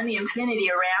 and you run the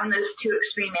infinity around those two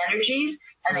extreme energies,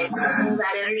 and they pull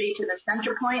that energy to the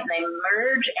center point, and they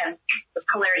merge, and the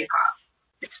polarity pops.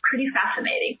 It's pretty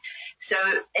fascinating. So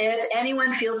if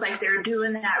anyone feels like they're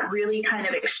doing that really kind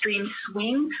of extreme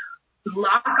swing,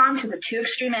 lock onto the two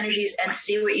extreme energies and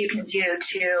see what you can do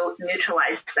to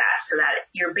neutralize that, so that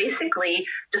you're basically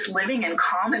just living in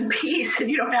calm and peace and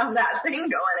you don't have that thing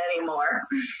going anymore.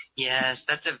 Yes,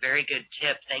 that's a very good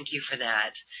tip. Thank you for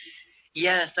that.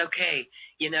 Yes, okay.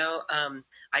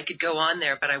 I could go on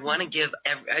there, but I want to give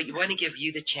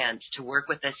you the chance to work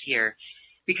with us here,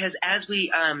 because as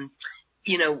we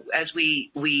as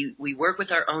we work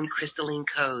with our own crystalline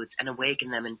codes and awaken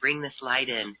them and bring this light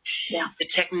in, the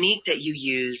technique that you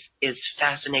use is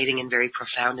fascinating and very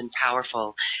profound and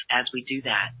powerful as we do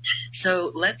that.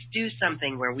 So let's do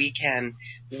something where we can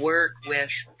work with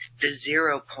the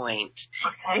 0 point,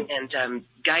 and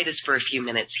guide us for a few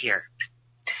minutes here.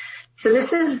 So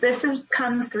this has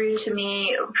come through to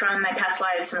me from my past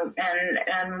lives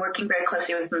and working very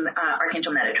closely with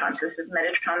Archangel Metatron. So this is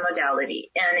Metatron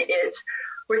modality, and it's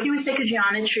working with sacred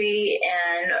geometry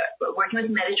and working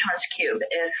with Metatron's cube.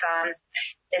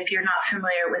 If you're not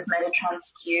familiar with Metatron's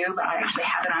cube, I actually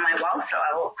have it on my wall, so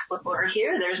I will flip over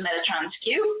here. There's Metatron's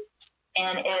cube.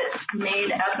 And it's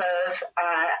made up of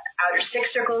outer 6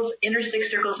 circles, inner 6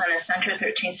 circles, and a center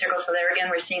 13 circles. So there again,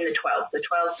 we're seeing the 12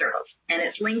 circles. And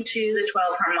it's linked to the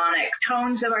 12 harmonic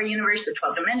tones of our universe, the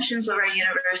 12 dimensions of our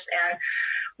universe. And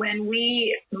when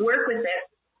we work with it,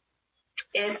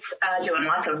 it's doing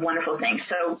lots of wonderful things.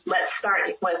 So let's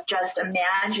start with just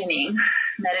imagining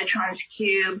Metatron's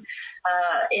cube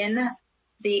in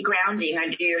the grounding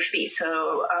under your feet.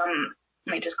 So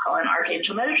let me just call in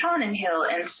Archangel Metatron, and he'll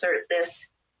insert this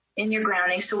in your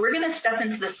grounding. So we're going to step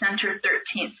into the center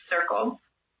 13th circle.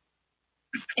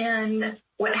 And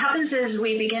what happens is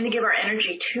we begin to give our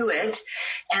energy to it,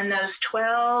 and those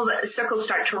 12 circles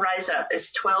start to rise up as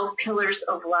 12 pillars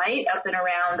of light up and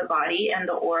around the body and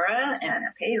the aura. And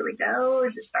okay, here we go. We're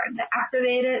just starting to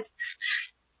activate it.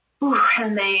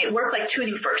 And they work like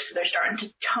tuning forks. So they're starting to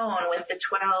tone with the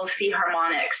 12 phi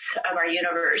harmonics of our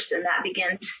universe, and that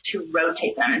begins to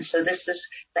rotate them. And so this is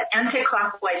the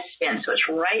anti-clockwise spin. So it's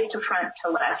right to front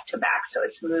to left to back. So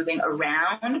it's moving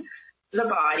around the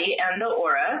body and the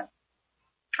aura.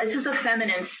 This is a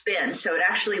feminine spin. So it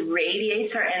actually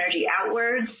radiates our energy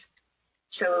outwards.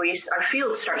 So our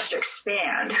field starts to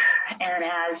expand. And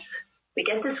as we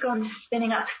get this going, spinning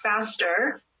up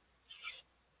faster,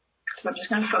 so I'm just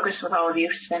going to focus with all of you.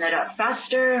 Spin it up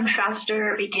faster and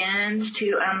faster. It begins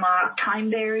to unlock time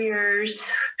barriers.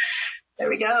 There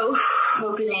we go.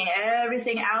 Opening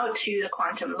everything out to the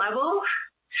quantum level.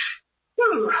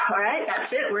 All right, that's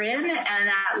it. We're in, and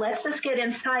that lets us get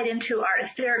inside into our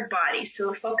etheric body. So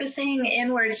we're focusing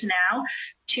inwards now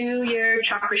to your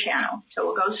chakra channel. So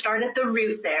we'll go start at the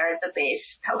root there, at the base,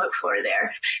 pelvic floor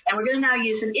there. And we're going to now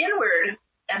use an inward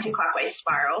anti-clockwise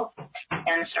spiral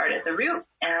and start at the root,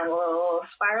 and we'll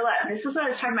spiral up. And this is what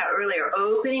I was talking about earlier,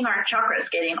 opening our chakras,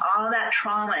 getting all that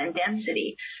trauma and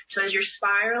density. So as you're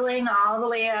spiraling all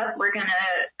the way up, we're going to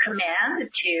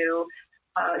command to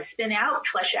spin out,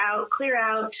 flush out, clear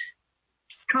out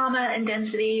trauma and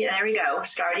density. And there we go,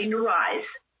 starting to rise.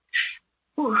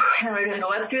 And we're going to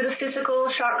go up through the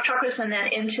physical chakras and then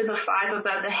into the 5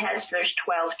 above the head. So there's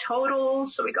 12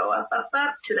 total. So we go up, up,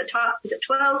 up to the top to the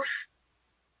 12.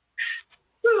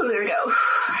 There we go.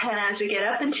 And as we get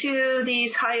up into these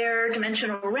higher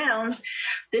dimensional realms,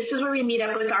 this is where we meet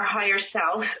up with our higher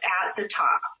self at the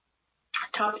top.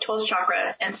 top 12th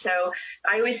chakra. And so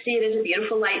I always see it as a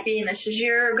beautiful light being. This is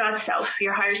your God self,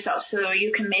 your higher self. So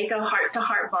you can make a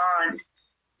heart-to-heart bond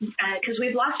because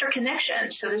we've lost our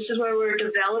connection. So this is where we're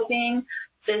developing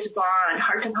this bond,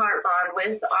 heart-to-heart bond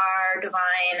with our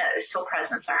divine soul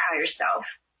presence, our higher self.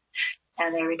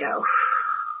 And there we go.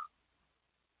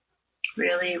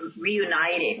 Really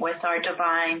reuniting with our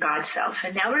divine God self.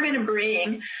 And now we're going to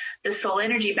bring the soul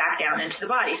energy back down into the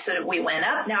body. So that we went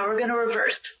up, now we're going to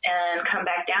reverse and come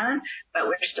back down, but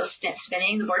we're still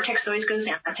spinning. The vortex always goes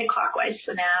anti-clockwise.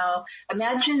 So now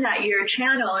imagine that your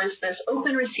channel is this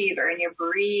open receiver and you're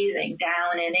breathing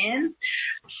down and in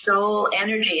soul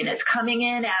energy, and it's coming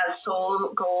in as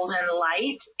soul golden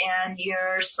light and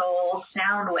your soul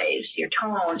sound waves, your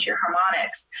tones, your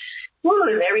harmonics. Woo,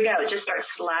 there we go. Just start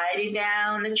sliding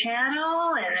down the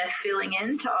channel and feeling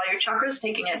into all your chakras,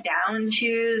 taking it down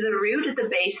to the root at the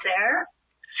base there.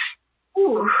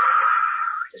 Woo.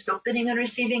 Just opening and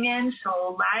receiving in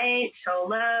soul light, soul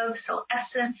love, soul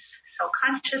essence, soul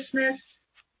consciousness.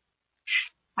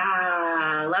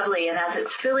 Lovely. And as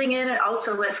it's filling in,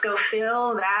 also let's go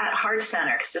fill that heart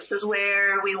center, because this is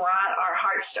where we want our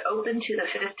hearts to open to the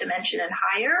fifth dimension and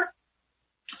higher.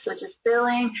 So just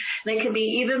filling, and it can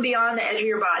be even beyond the edge of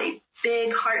your body.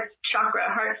 Big heart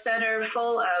chakra, heart center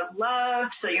full of love.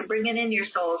 So you're bringing in your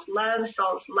soul's love,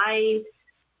 soul's light,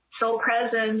 soul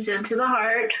presence into the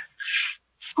heart.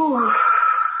 Whew.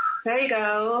 There you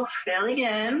go, filling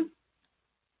in.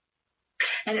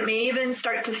 And it may even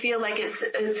start to feel like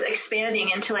it's expanding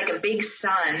into like a big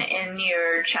sun in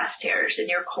your chest hairs, in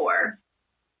your core,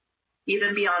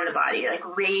 even beyond the body,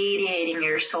 like radiating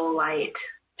your soul light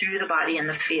through the body in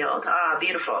the field.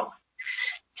 Beautiful.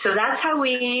 So that's how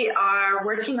we are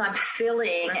working on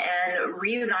filling and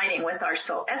reuniting with our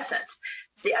soul essence.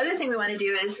 The other thing we want to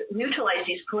do is neutralize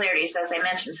these polarities, as I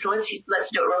mentioned. So let's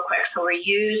do it real quick. So we'll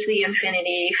use the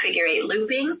infinity figure 8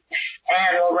 looping,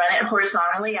 and we'll run it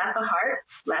horizontally at the heart,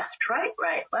 left, right,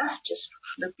 left, just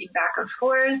looping back and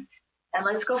forth. And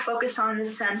let's go focus on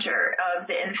the center of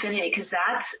the infinity, because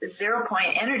that's 0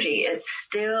 point energy. It's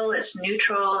still, it's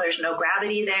neutral. There's no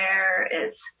gravity there.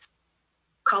 It's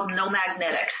called no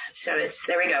magnetics. So it's,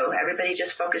 there we go. Everybody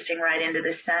just focusing right into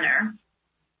the center.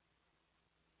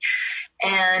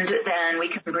 And then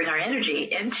we can bring our energy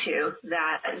into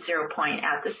that 0 point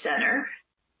at the center.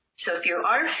 So if you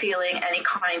are feeling any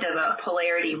kind of a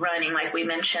polarity running, like we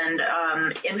mentioned,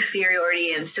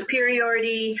 inferiority and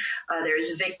superiority,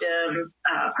 there's victim,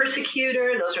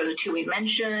 persecutor, those are the two we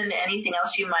mentioned. Anything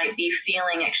else you might be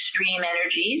feeling extreme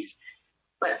energies,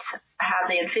 let's have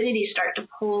the infinity start to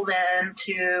pull them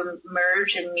to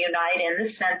merge and unite in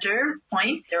the center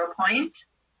point, 0 point.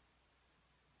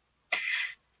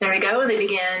 There we go. They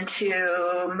begin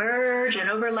to merge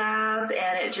and overlap,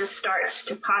 and it just starts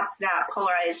to pop that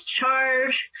polarized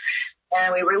charge,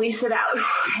 and we release it out,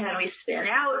 and we spin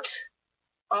out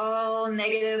all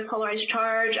negative polarized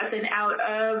charge up and out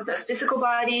of the physical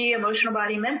body, emotional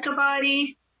body, mental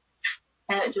body,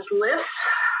 and it just lifts,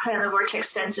 and the vortex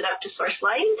sends it up to source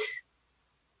light.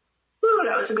 Ooh,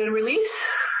 that was a good release.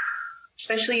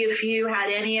 Especially if you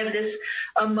had any of this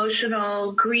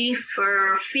emotional grief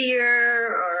or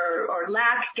fear or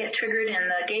lack get triggered in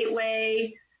the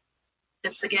gateway.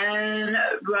 Just again,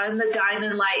 run the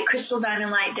diamond light, crystal diamond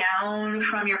light down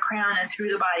from your crown and through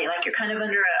the body, like you're kind of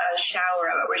under a shower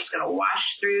of it. We're just going to wash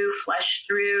through, flush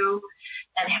through,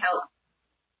 and help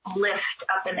lift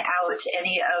up and out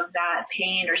any of that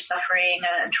pain or suffering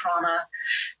and trauma.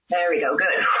 There we go. Good.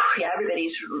 Yeah,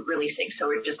 everybody's releasing. So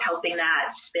we're just helping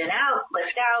that spin out,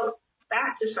 lift out,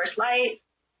 back to source light.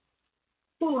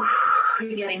 Ooh,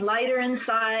 you're getting lighter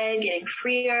inside, getting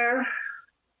freer.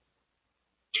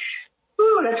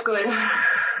 Ooh, that's good.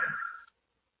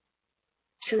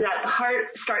 So that the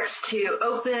heart starts to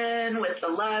open with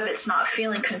the love. It's not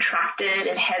feeling contracted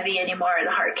and heavy anymore. The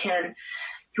heart can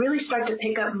really start to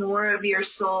pick up more of your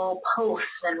soul pulse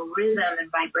and rhythm and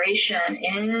vibration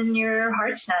in your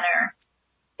heart center.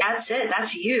 That's it.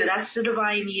 That's you. That's the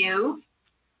divine you.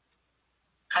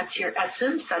 That's your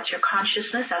essence. That's your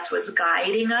consciousness. That's what's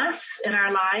guiding us in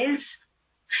our lives.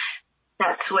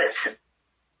 That's what's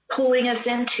pulling us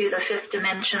into the fifth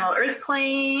dimensional earth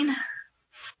plane.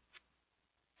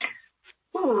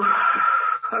 Ooh.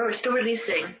 Oh, we're still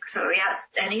releasing. So yeah,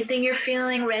 anything you're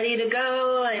feeling ready to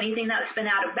go, anything that's been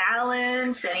out of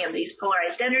balance, any of these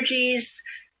polarized energies,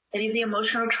 any of the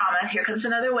emotional trauma, here comes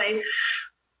another wave.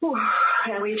 Whew.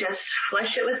 And we just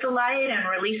flush it with the light and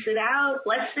release it out,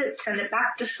 bless it, send it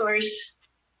back to source.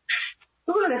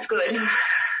 Ooh, that's good.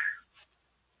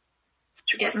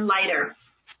 We're getting lighter.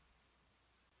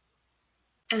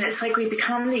 And it's like we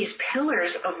become these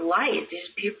pillars of light,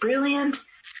 these brilliant,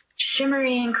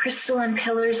 shimmering, crystalline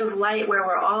pillars of light where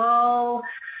we're all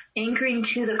anchoring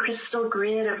to the crystal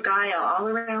grid of Gaia all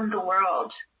around the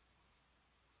world.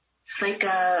 It's like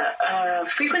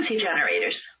frequency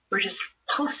generators. We're just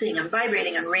pulsing and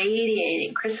vibrating and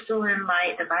radiating crystalline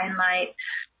light, divine light,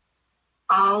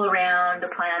 all around the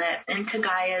planet into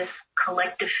Gaia's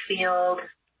collective field.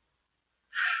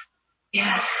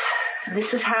 Yes, and this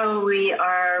is how we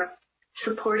are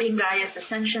supporting Gaia's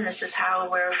ascension. This is how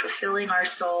we're fulfilling our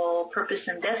soul purpose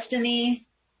and destiny.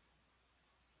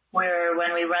 Where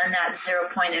when we run that 0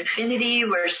 point infinity,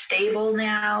 we're stable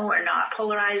now. We're not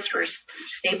polarized. We're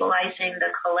stabilizing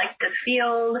the collective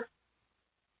field.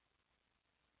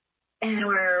 And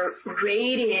we're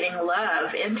radiating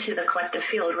love into the collective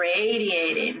field,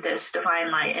 radiating this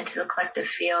divine light into the collective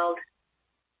field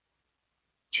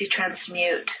to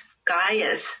transmute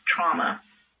Gaia's trauma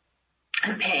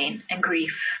and pain and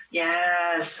grief.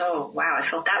 Yes. Oh, wow. I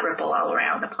felt that ripple all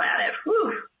around the planet.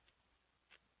 Whew.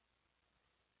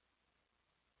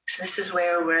 So this is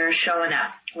where we're showing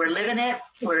up. We're living it,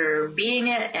 we're being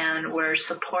it, and we're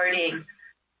supporting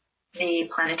the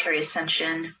planetary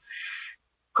ascension.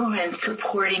 And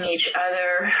supporting each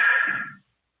other.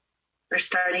 We're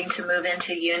starting to move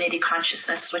into unity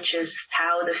consciousness, which is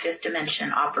how the fifth dimension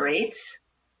operates.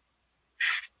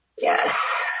 Yes.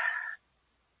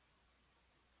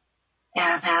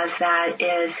 And as that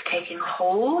is taking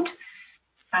hold,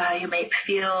 you may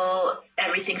feel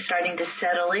everything starting to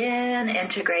settle in,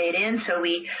 integrate in. So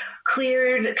we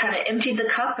cleared, kind of emptied the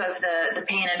cup of the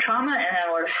pain and trauma, and then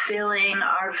we're filling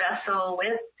our vessel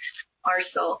with our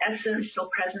soul essence, soul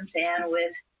presence, and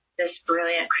with this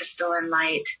brilliant crystalline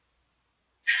light.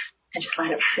 And just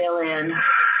let it fill in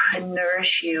and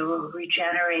nourish you,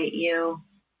 regenerate you,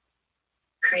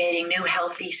 creating new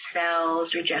healthy cells,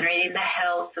 regenerating the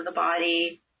health of the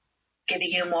body,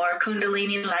 giving you more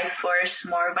Kundalini life force,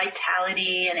 more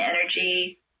vitality and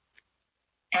energy.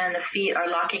 And the feet are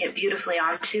locking it beautifully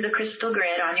onto the crystal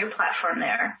grid on your platform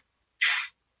there.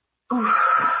 Ooh.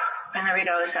 And there we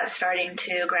go. Is that starting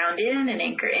to ground in and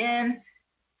anchor in,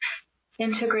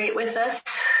 integrate with us?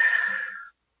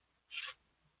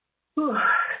 Whew,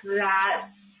 that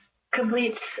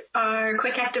completes our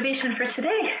quick activation for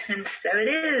today. And so it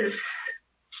is.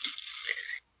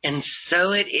 And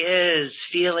so it is,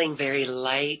 feeling very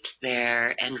light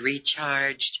there and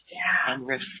recharged and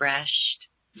refreshed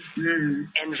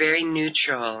and very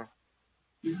neutral.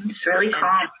 It's really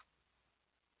calm.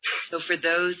 So for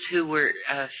those who were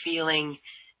feeling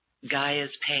Gaia's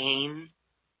pain,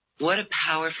 what a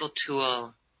powerful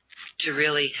tool to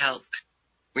really help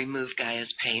remove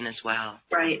Gaia's pain as well.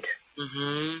 Right.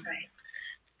 Mm-hmm. Right.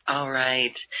 All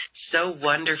right. So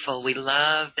wonderful. We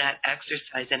love that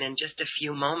exercise. And in just a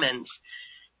few moments,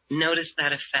 notice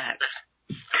that effect.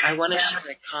 I want to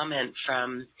share a comment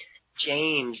from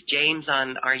James. James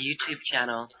on our YouTube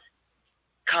channel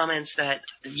comments that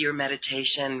your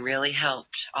meditation really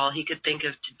helped. All he could think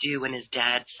of to do when his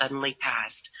dad suddenly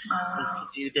passed was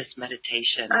to do this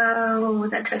meditation. Oh,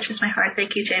 that touches my heart.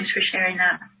 Thank you, James, for sharing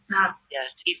that. Yes,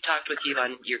 he's talked with you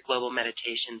on your global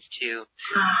meditations, too.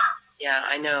 Yeah,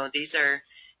 I know. These are,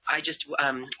 I just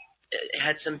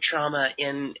had some trauma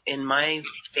in my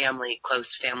family, close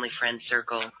family friend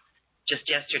circle just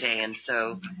yesterday. And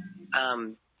so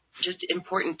just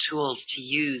important tools to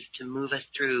use to move us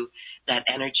through that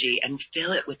energy and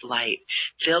fill it with light,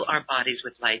 fill our bodies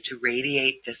with light, to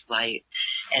radiate this light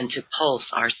and to pulse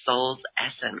our soul's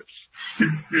essence.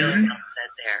 Really well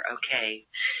said there. Okay.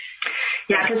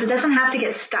 Yeah, because it doesn't have to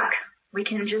get stuck. We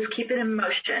can just keep it in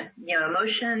motion. You know,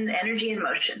 emotion, energy in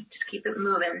motion. Just keep it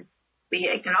moving. We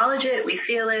acknowledge it, we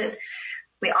feel it,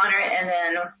 we honor it, and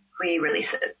then we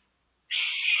release it.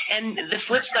 And the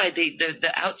flip side,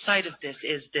 the outside of this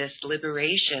is this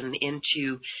liberation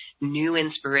into new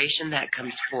inspiration that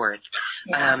comes forth.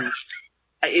 Yeah.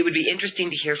 It would be interesting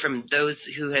to hear from those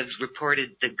who have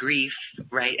reported the grief,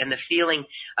 right, and the feeling.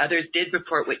 Others did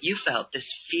report what you felt, this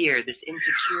fear, this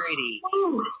insecurity,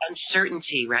 this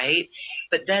uncertainty, right?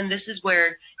 But then this is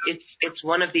where it's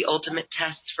one of the ultimate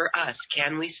tests for us.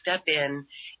 Can we step in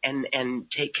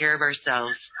and take care of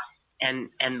ourselves and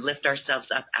lift ourselves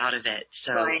up out of it?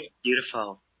 So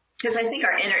beautiful. Because I think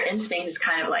our inner instinct is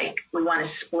kind of like we want to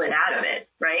split out of it,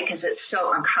 right? Because it's so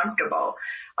uncomfortable.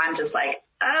 I'm just like,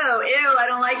 oh, ew, I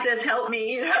don't like this. Help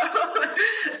me, you know.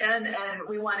 and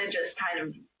we want to just kind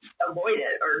of avoid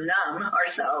it or numb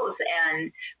ourselves.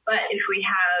 But if we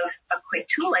have a quick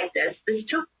tool like this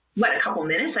took a couple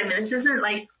minutes. I mean, this isn't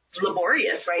like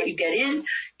laborious, right? You get in,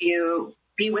 you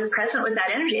present with that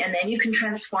energy, and then you can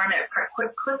transform it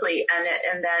quickly,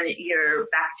 and then you're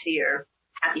back to your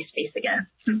happy space again.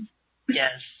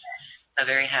 Yes, a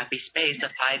very happy space, a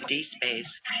 5D space.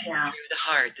 Yeah. Through the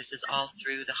heart. This is all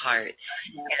through the heart.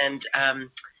 Yeah. And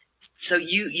so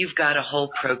you've got a whole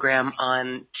program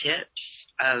on tips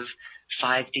of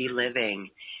 5D living.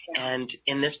 And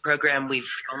in this program, we've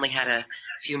only had a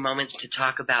few moments to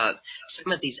talk about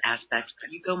some of these aspects,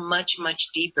 but you go much, much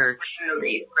deeper in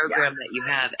the program that you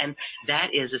have. And that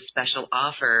is a special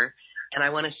offer. And I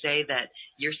want to say that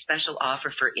your special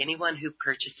offer for anyone who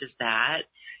purchases that,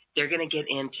 they're going to get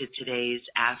into today's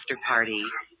after party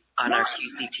on our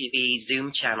QCTV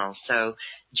Zoom channel. So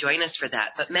join us for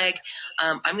that. But Meg,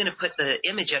 I'm going to put the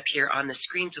image up here on the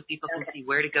screen so people can see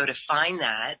where to go to find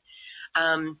that.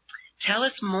 Tell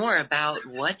us more about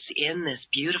what's in this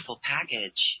beautiful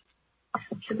package.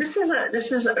 So this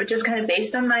is just kind of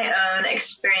based on my own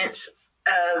experience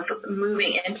of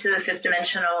moving into the fifth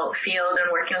dimensional field and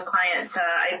working with clients.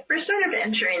 I first started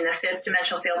entering the fifth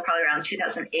dimensional field probably around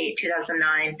 2008, 2009.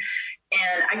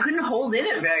 And I couldn't hold in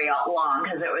it very long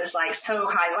because it was like so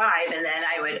high vibe. And then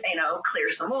I would,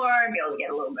 clear some more, be able to get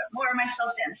a little bit more of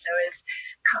myself in. So it's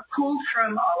pulled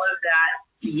from all of that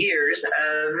years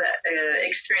of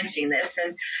experiencing this.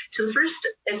 And so the first,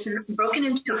 it's broken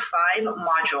into 5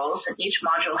 modules, and each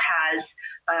module has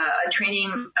a training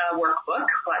workbook,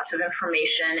 lots of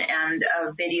information, and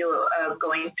a video of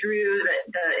going through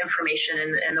the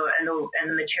information and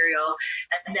the material.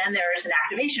 And then there's an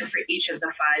activation for each of the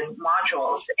 5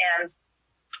 modules. And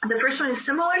the first one is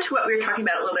similar to what we were talking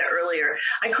about a little bit earlier.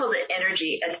 I called it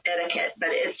energy etiquette,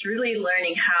 but it's really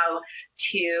learning how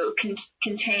to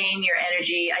contain your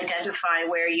energy, identify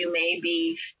where you may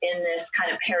be in this kind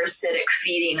of parasitic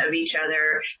feeding of each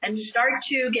other, and start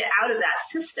to get out of that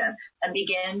system and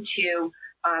begin to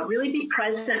really be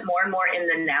present more and more in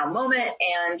the now moment,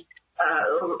 and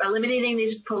eliminating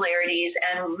these polarities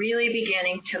and really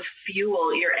beginning to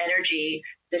fuel your energy,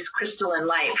 this crystalline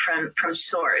light from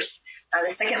source.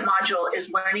 The second module is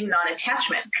learning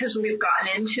non-attachment, because we've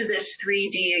gotten into this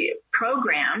 3D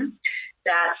program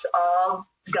that's all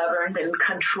governed and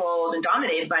controlled and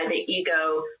dominated by the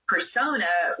ego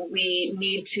persona. We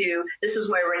need to, this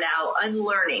is where we're now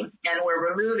unlearning, and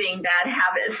we're removing bad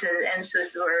habits, and so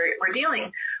this is where we're dealing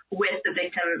with the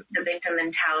victim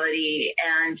mentality,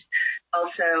 and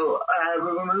also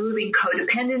removing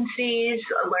codependencies,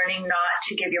 learning not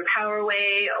to give your power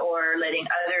away or letting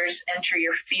others enter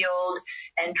your field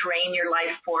and drain your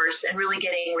life force, and really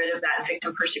getting rid of that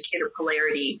victim persecutor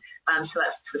polarity. So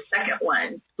that's the second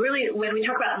one. Really, when we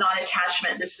talk about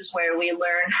non-attachment, this is where we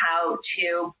learn how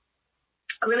to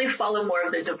really follow more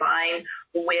of the divine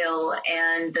will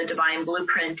and the divine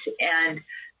blueprint, and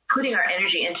putting our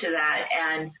energy into that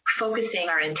and focusing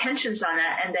our intentions on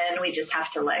that, and then we just have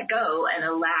to let go and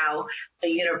allow the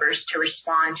universe to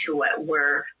respond to what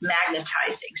we're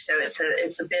magnetizing. So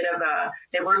it's a bit of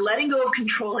that we're letting go of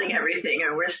controlling everything,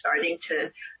 and we're starting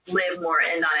to live more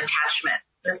in non-attachment.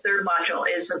 The third module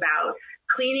is about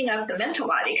cleaning up the mental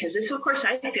body, because this, of course,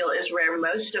 I feel is where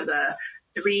most of the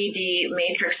 3D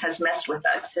matrix has messed with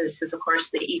us. This is, of course,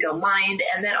 the ego mind,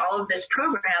 and then all of this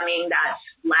programming that's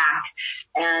lack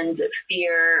and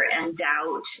fear and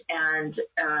doubt and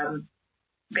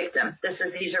victim.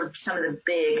 These are some of the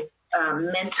big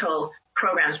mental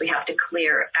programs we have to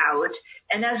clear out.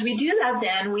 And as we do that,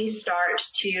 then we start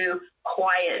to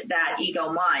quiet that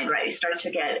ego mind, right? We start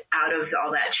to get out of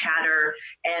all that chatter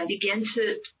and begin to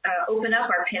open up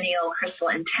our pineal crystal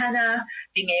antenna,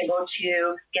 being able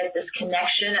to get this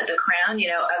connection at the crown,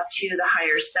 up to the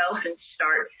higher self, and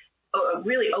start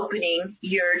really opening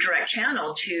your direct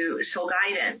channel to soul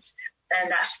guidance. And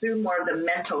that's through more of the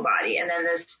mental body. And then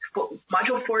this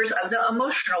module 4 is of the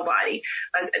emotional body.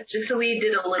 Just so we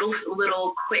did a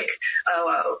little quick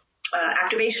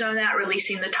activation on that,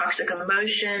 releasing the toxic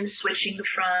emotions, switching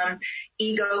from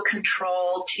ego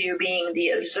control to being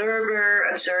the observer,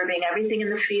 observing everything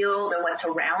in the field and what's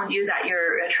around you that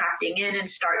you're attracting in, and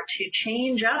start to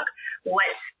change up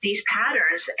what's these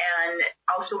patterns, and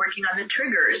also working on the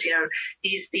triggers.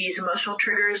 These emotional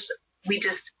triggers,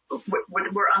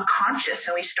 we're unconscious,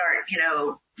 and we start,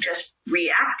 just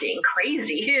reacting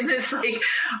crazy. And it's like,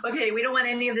 okay, we don't want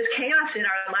any of this chaos in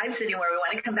our lives anymore. We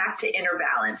want to come back to inner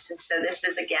balance. And so this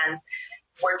is, again,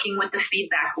 working with the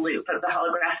feedback loop of the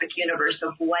holographic universe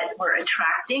of what we're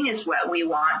attracting is what we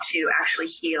want to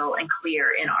actually heal and clear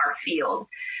in our field,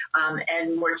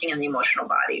 and working in the emotional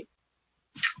body.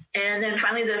 And then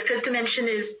finally, the fifth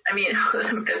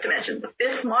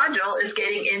module is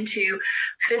getting into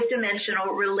fifth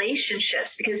dimensional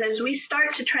relationships, because as we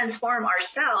start to transform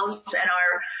ourselves and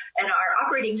our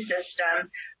operating system,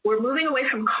 we're moving away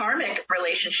from karmic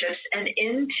relationships and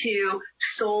into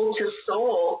soul to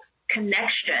soul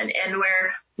connection, and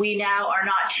where we now are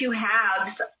not two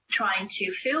halves trying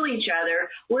to fill each other.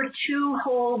 We're two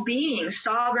whole beings,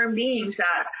 sovereign beings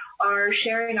that are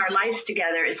sharing our lives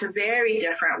together. It's a very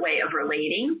different way of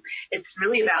relating. It's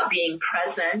really about being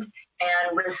present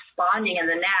and responding in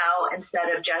the now instead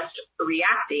of just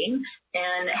reacting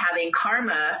and having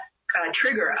karma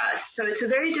trigger us. So it's a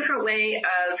very different way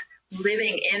of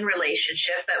living in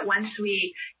relationship. But once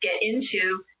we get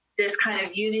into this kind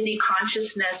of unity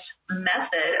consciousness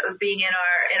method of being in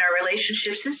our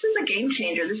relationships, this is a game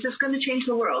changer. This is going to change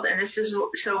the world. And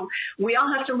so we all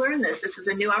have to learn this. This is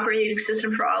a new operating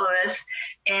system for all of us.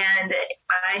 And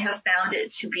I have found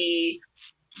it to be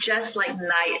just like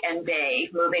night and day,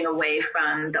 moving away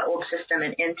from the old system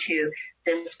and into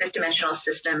this fifth dimensional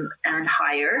system and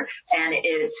higher. And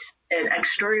it's an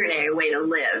extraordinary way to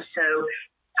live. So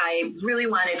I really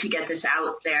wanted to get this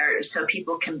out there so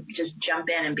people can just jump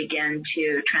in and begin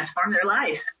to transform their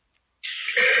lives.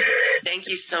 Thank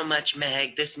you so much,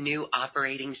 Meg. This new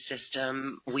operating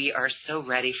system, we are so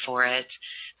ready for it.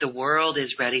 The world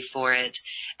is ready for it.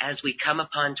 As we come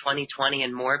upon 2020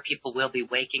 and more people will be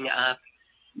waking up,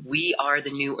 we are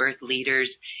the New Earth leaders.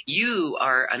 You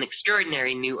are an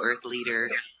extraordinary New Earth leader.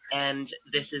 And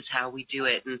this is how we do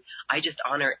it. And I just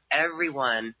honor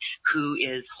everyone who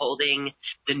is holding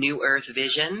the New Earth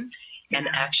vision and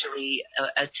actually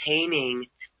attaining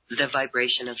the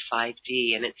vibration of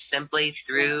 5D. And it's simply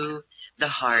through the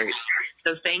heart.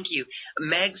 So thank you.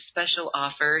 Meg's special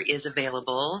offer is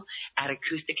available at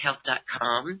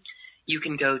acoustichealth.com. You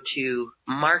can go to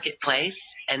Marketplace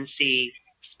and see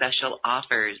special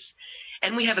offers.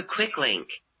 And we have a quick link.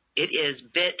 It is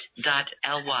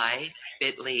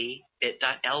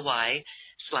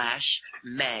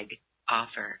bit.ly/Meg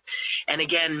offer. And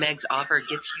again, Meg's offer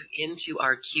gets you into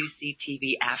our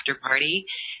QCTV after party.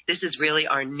 This is really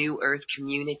our New Earth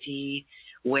community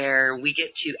where we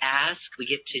get to ask, we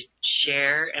get to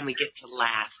share, and we get to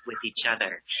laugh with each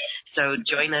other. So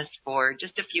join us for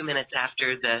just a few minutes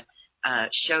after the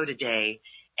show today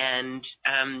and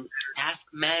ask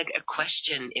Meg a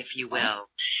question, if you will.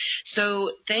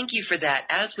 So thank you for that.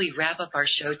 As we wrap up our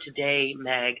show today,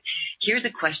 Meg, here's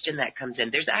a question that comes in.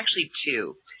 There's actually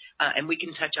two, and we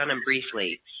can touch on them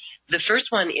briefly. The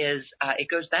first one is, it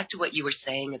goes back to what you were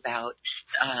saying about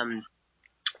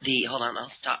hold on,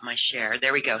 I'll stop my share.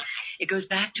 There we go. It goes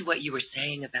back to what you were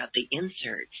saying about the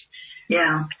inserts.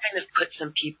 Yeah. It kind of put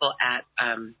some people at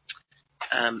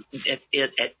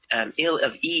ill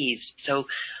of ease. So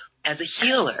as a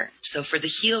healer, so for the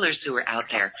healers who are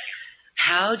out there,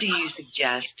 how do you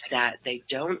suggest that they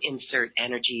don't insert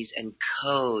energies and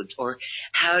codes? Or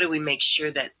how do we make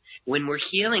sure that when we're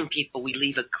healing people, we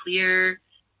leave a clear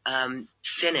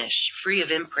finish, free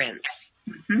of imprints?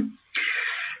 Mm-hmm.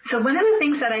 So one of the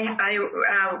things that I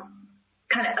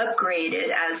kind of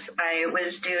upgraded as I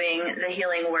was doing the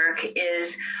healing work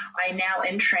is I now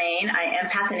entrain, I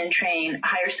empath and entrain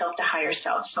higher self to higher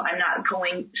self. So I'm not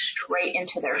going straight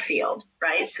into their field,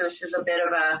 right? So this is a bit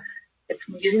of it's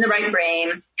using the right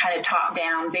brain, kind of top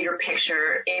down, bigger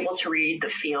picture, able to read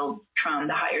the field from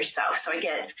the higher self. So I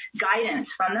get guidance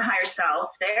from the higher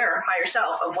self, their higher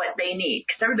self, of what they need.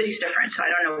 Because everybody's different, so I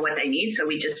don't know what they need. So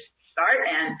we just start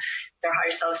and their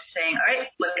higher self is saying, all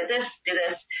right, look at this, do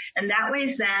this. And that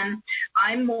way then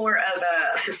I'm more of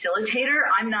a facilitator.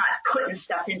 I'm not putting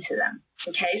stuff into them.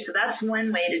 Okay, so that's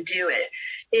one way to do it.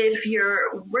 If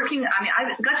you're working,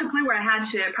 I got to the point where I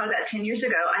had to, probably about 10 years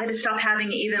ago, I had to stop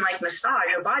having even like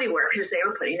massage or body work because they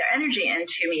were putting their energy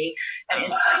into me and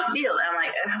into my field. And I'm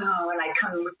like, oh, and I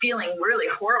come feeling really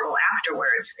horrible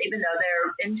afterwards, even though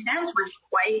their intent was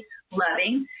quite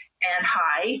loving and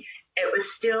high. It was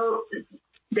still,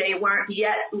 they weren't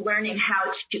yet learning how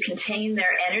to contain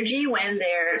their energy when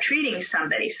they're treating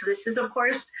somebody. So this is, of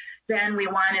course, then we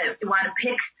want to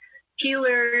pick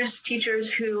healers, teachers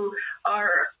who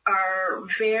are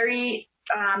very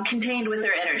contained with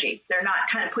their energy. They're not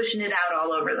kind of pushing it out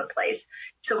all over the place.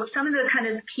 So some of the kind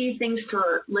of key things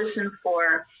to listen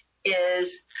for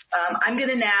is I'm going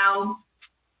to now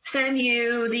send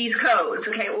you these codes.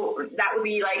 Okay, well, that would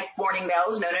be like warning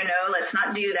bells. No, let's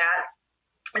not do that.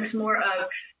 It's more of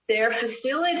they're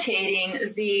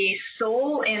facilitating the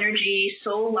soul energy,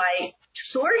 soul light,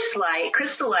 source light,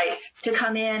 crystal light to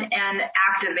come in and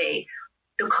activate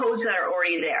the codes that are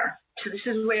already there. So this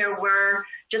is where we're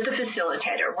just a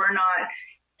facilitator. We're not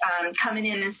coming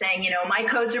in and saying, my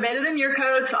codes are better than your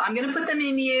codes, so I'm going to put them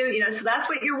in you. So that's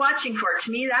what you're watching for. To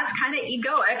me, that's kind of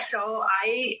egoic. So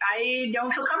I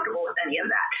don't feel comfortable with any of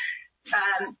that.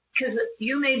 Because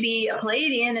you may be a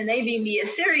Pleiadian and they may be a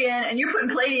Sirian, and you're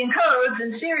putting Pleiadian codes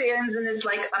and Sirians, and it's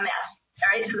like a mess. All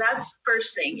right, so that's the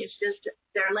first thing. It's just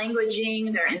their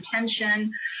languaging, their intention.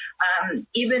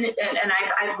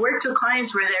 I've worked with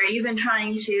clients where they're even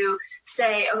trying to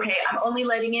say, okay, I'm only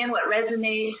letting in what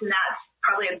resonates, and that's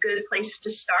probably a good place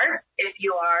to start. If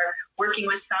you are working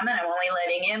with someone, I'm only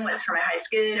letting in what's for my highest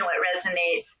good and what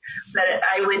resonates. But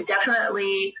I would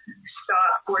definitely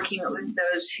stop working with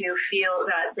those who feel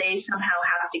that they somehow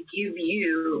have to give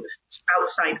you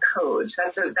outside codes.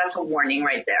 That's a warning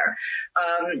right there.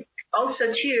 Also,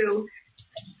 too,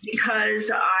 because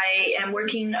I am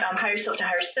working higher self to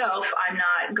higher self, I'm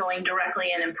not going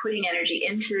directly in and putting energy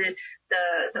into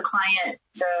the client.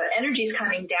 The energy is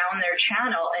coming down their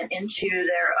channel and into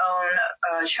their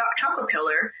own chakra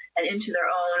pillar and into their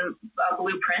own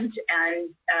blueprint and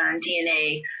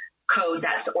DNA code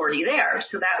that's already there.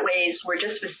 So that way we're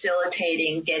just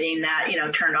facilitating getting that,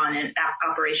 turned on and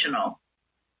operational.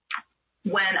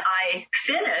 When I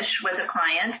finish with a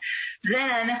client,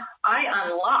 then I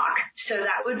unlock. So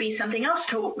that would be something else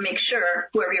to make sure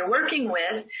whoever you're working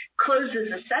with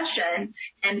closes the session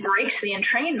and breaks the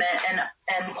entrainment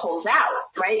and pulls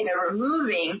out, right? They're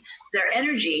removing their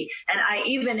energy. And I,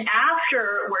 even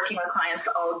after working with clients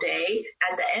all day,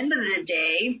 at the end of the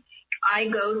day,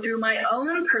 I go through my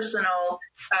own personal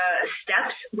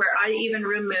steps where I even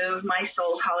remove my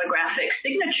soul's holographic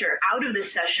signature out of the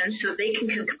session so they can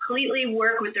completely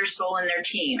work with their soul and their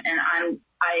team. And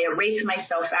I erase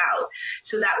myself out.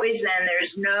 So that way then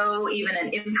there's no even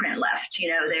an imprint left.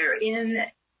 They're in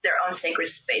their own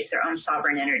sacred space, their own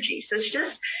sovereign energy. So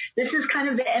this is kind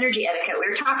of the energy etiquette we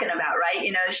were talking about, right?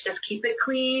 It's just keep it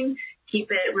clean, keep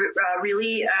it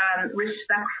really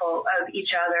respectful of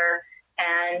each other.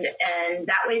 And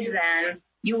that way then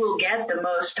you will get the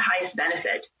most highest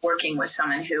benefit working with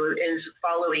someone who is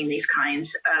following these kinds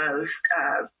of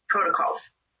protocols.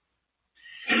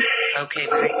 Okay,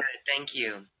 very good. Thank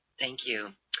you.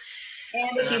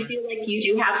 And if you feel like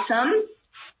you do have some,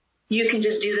 you can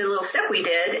just do the little step we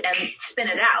did and spin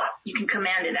it out. You can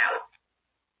command it out.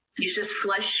 You just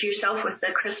flush yourself with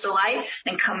the crystal light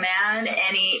and command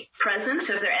any presence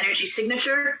of their energy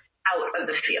signature out of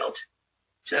the field.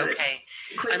 Okay.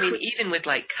 I mean, even with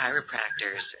like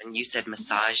chiropractors, and you said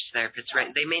massage therapists,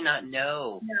 right? They may not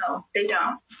know. No, they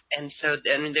don't. And so,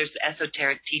 there's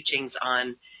esoteric teachings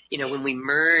on, when we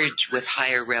merge with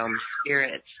higher realm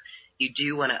spirits, you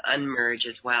do want to unmerge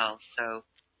as well. So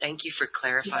thank you for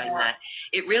clarifying that.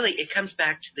 It comes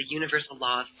back to the universal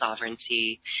law of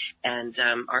sovereignty and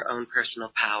our own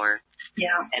personal power.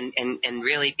 Yeah. And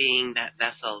really being that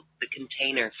vessel, the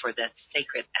container for that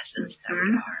sacred essence that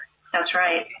we are. That's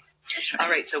right. All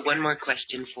right, so one more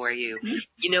question for you.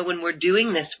 When we're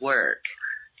doing this work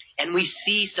and we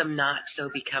see some not so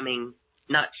becoming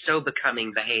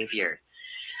behavior,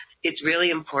 it's really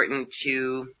important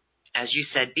to, as you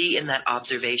said, be in that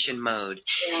observation mode.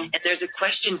 Yeah. And there's a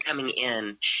question coming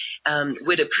in.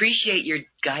 Would appreciate your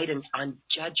guidance on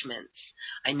judgments.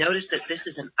 I notice that this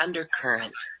is an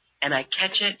undercurrent, and I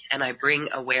catch it and I bring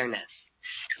awareness.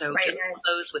 So right.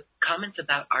 Close with comments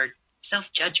about our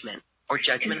self-judgment or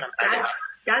judgment on others.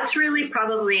 That's really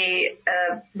probably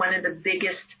one of the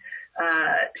biggest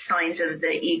signs of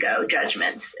the ego,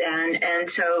 judgments.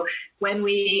 And so when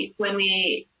we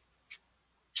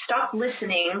stop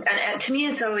listening, and to me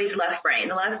it's always left brain.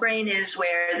 The left brain is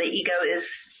where the ego is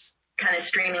kind of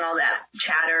streaming all that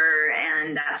chatter,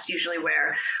 and that's usually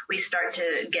where we start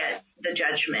to get the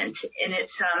judgment. And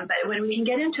it's but when we can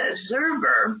get into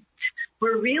observer,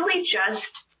 we're really just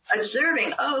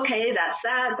observing, okay, that's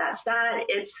that.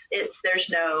 It's there's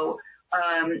no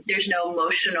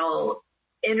emotional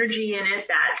energy in it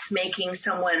that's making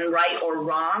someone right or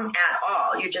wrong at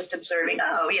all. You're just observing,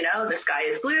 the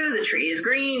sky is blue, the tree is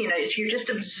green, you're just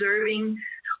observing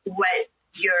what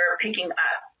you're picking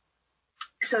up.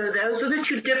 So those are the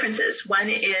two differences. One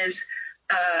is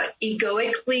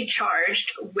egoically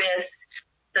charged with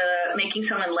the making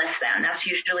someone less than. That's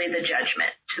usually the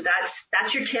judgment. So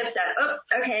that's your tip that,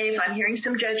 okay, if I'm hearing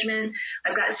some judgment,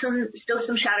 I've got still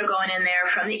some shadow going in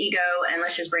there from the ego, and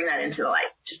let's just bring that into the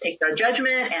light. Just take the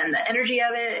judgment and the energy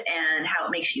of it and how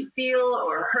it makes you feel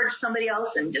or hurts somebody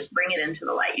else and just bring it into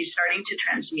the light. You're starting to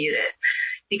transmute it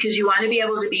because you want to be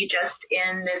able to be just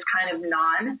in this kind of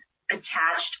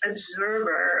non-attached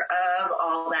observer of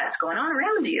all that's going on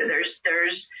around you.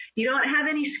 You don't have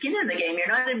any skin in the game.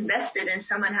 You're not invested in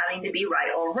someone having to be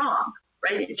right or wrong,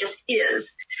 right? It just is.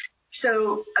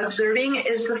 So observing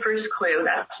is the first clue.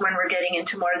 That's when we're getting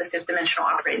into more of the fifth dimensional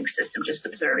operating system, just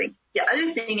observing. The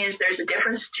other thing is there's a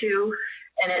difference too,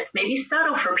 and it may be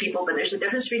subtle for people, but there's a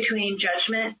difference between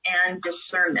judgment and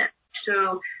discernment.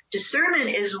 So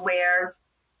discernment is where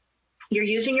you're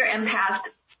using your empath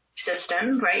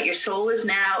system, right? Your soul is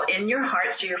now in your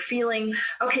heart, so you're feeling,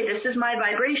 okay, this is my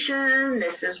vibration,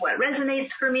 this is what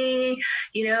resonates for me,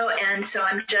 and so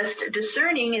I'm just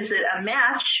discerning, is it a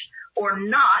match or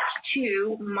not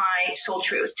to my soul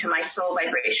truth, to my soul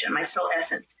vibration, my soul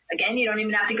essence. Again, you don't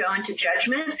even have to go into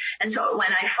judgment. And so when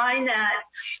I find that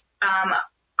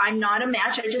I'm not a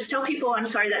match, I just tell people, I'm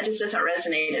sorry, that just doesn't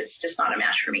resonate. It's just not a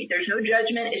match for me. There's no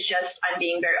judgment. It's just I'm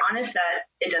being very honest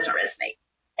that it doesn't resonate.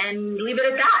 And leave it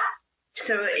at that.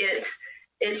 So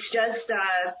it's just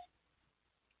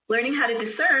learning how to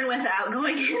discern without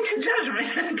going into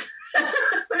judgment.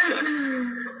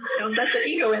 Don't let the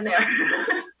ego in there.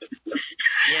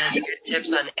 Yeah, you get tips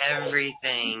on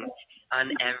everything.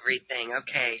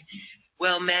 Okay.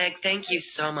 Well, Meg, thank you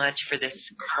so much for this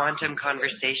quantum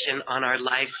conversation on our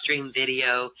live stream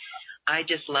video. I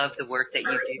just love the work that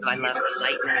you do. I love the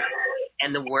lightness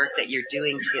and the work that you're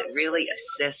doing to really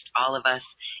assist all of us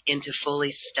into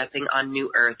fully stepping on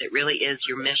New Earth. It really is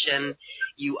your mission.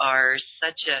 You are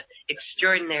such an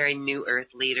extraordinary New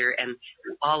Earth leader, and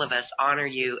all of us honor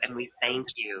you, and we thank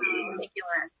you. Thank you,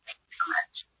 Lynn. Thank you so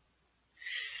much.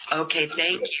 Okay,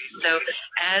 thank you. So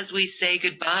as we say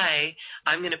goodbye,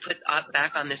 I'm going to put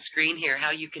back on the screen here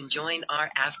how you can join our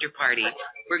after party.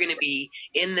 We're going to be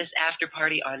in this after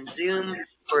party on Zoom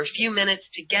for a few minutes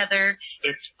together.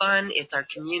 It's fun. It's our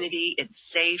community. It's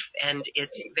safe, and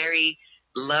it's very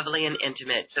lovely and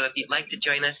intimate. So if you'd like to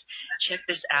join us, check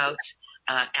this out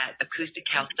at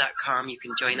acoustichealth.com. You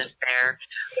can join us there.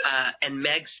 And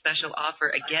Meg's special offer,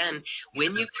 again,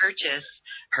 when you purchase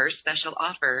her special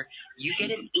offer, you get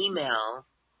an email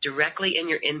directly in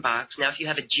your inbox. Now, if you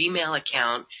have a Gmail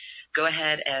account, go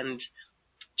ahead and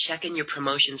check in your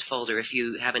promotions folder if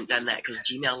you haven't done that, because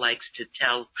Gmail likes to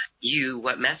tell you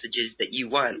what messages that you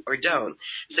want or don't.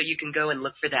 So you can go and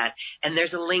look for that. And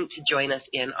there's a link to join us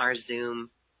in our Zoom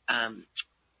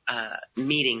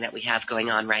meeting that we have going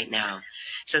on right now.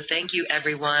 So thank you,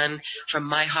 everyone. From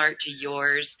my heart to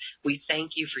yours, we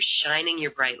thank you for shining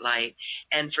your bright light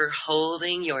and for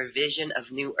holding your vision of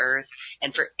New Earth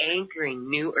and for anchoring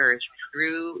New Earth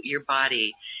through your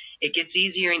body. It gets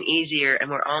easier and easier, and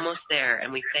we're almost there,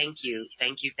 and we thank you,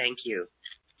 thank you, thank you.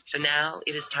 So now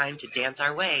it is time to dance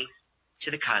our way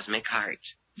to the cosmic heart.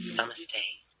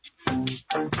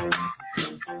 Namaste.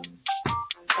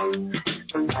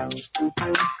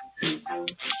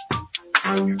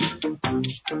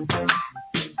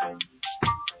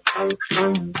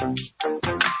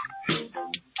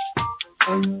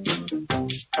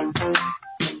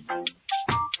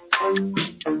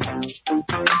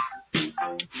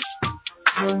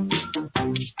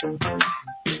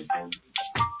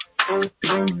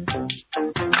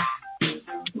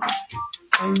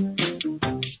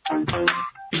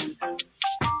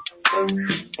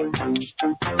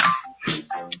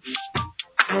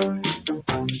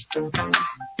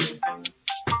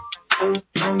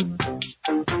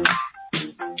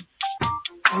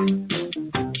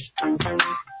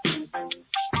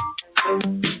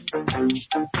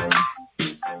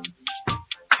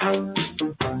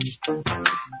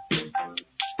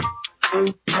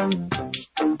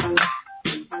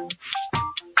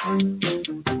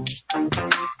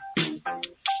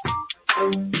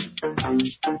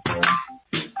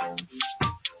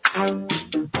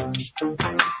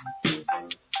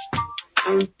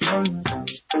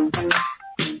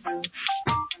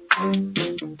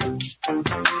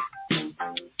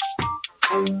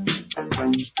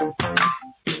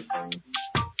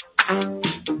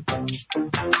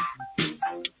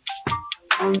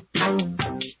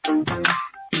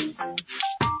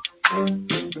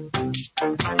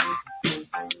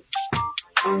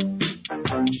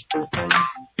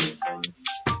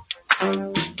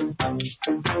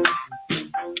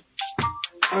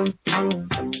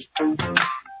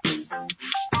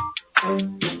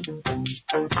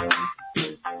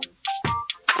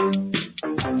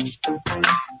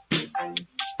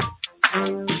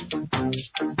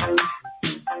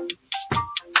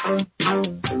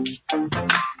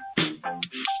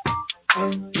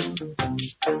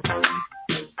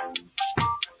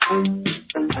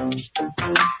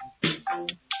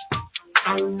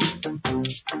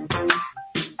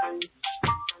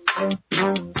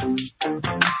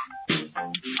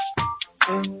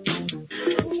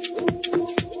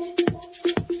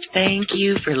 Thank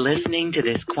you for listening to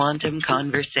this quantum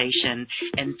conversation,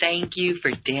 and thank you for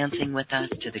dancing with us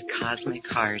to the cosmic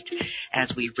heart. As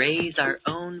we raise our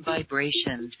own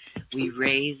vibration, we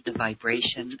raise the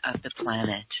vibration of the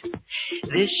planet.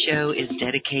 This show is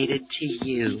dedicated to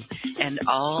you and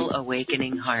all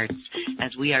awakening hearts, as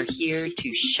we are here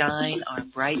to shine our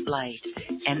bright light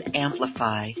and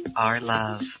amplify our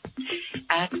love.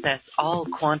 Access all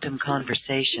quantum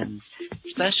conversations,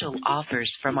 special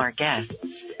offers from our guests,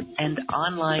 and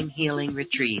online healing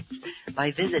retreats by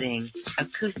visiting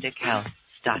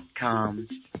acoustichealth.com.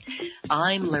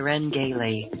 I'm Loren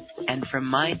Gailey, and from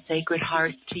my sacred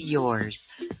heart to yours,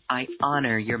 I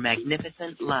honor your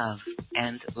magnificent love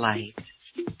and light.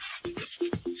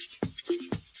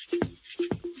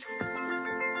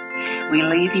 We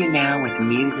leave you now with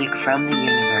music from the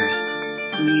universe.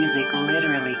 Music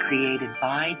literally created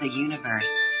by the universe,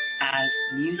 as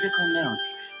musical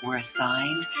notes were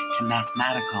assigned to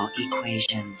mathematical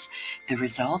equations. The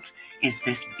result is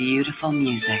this beautiful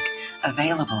music,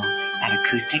 available at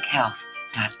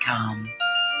acoustichealth.com.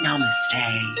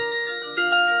 Namaste.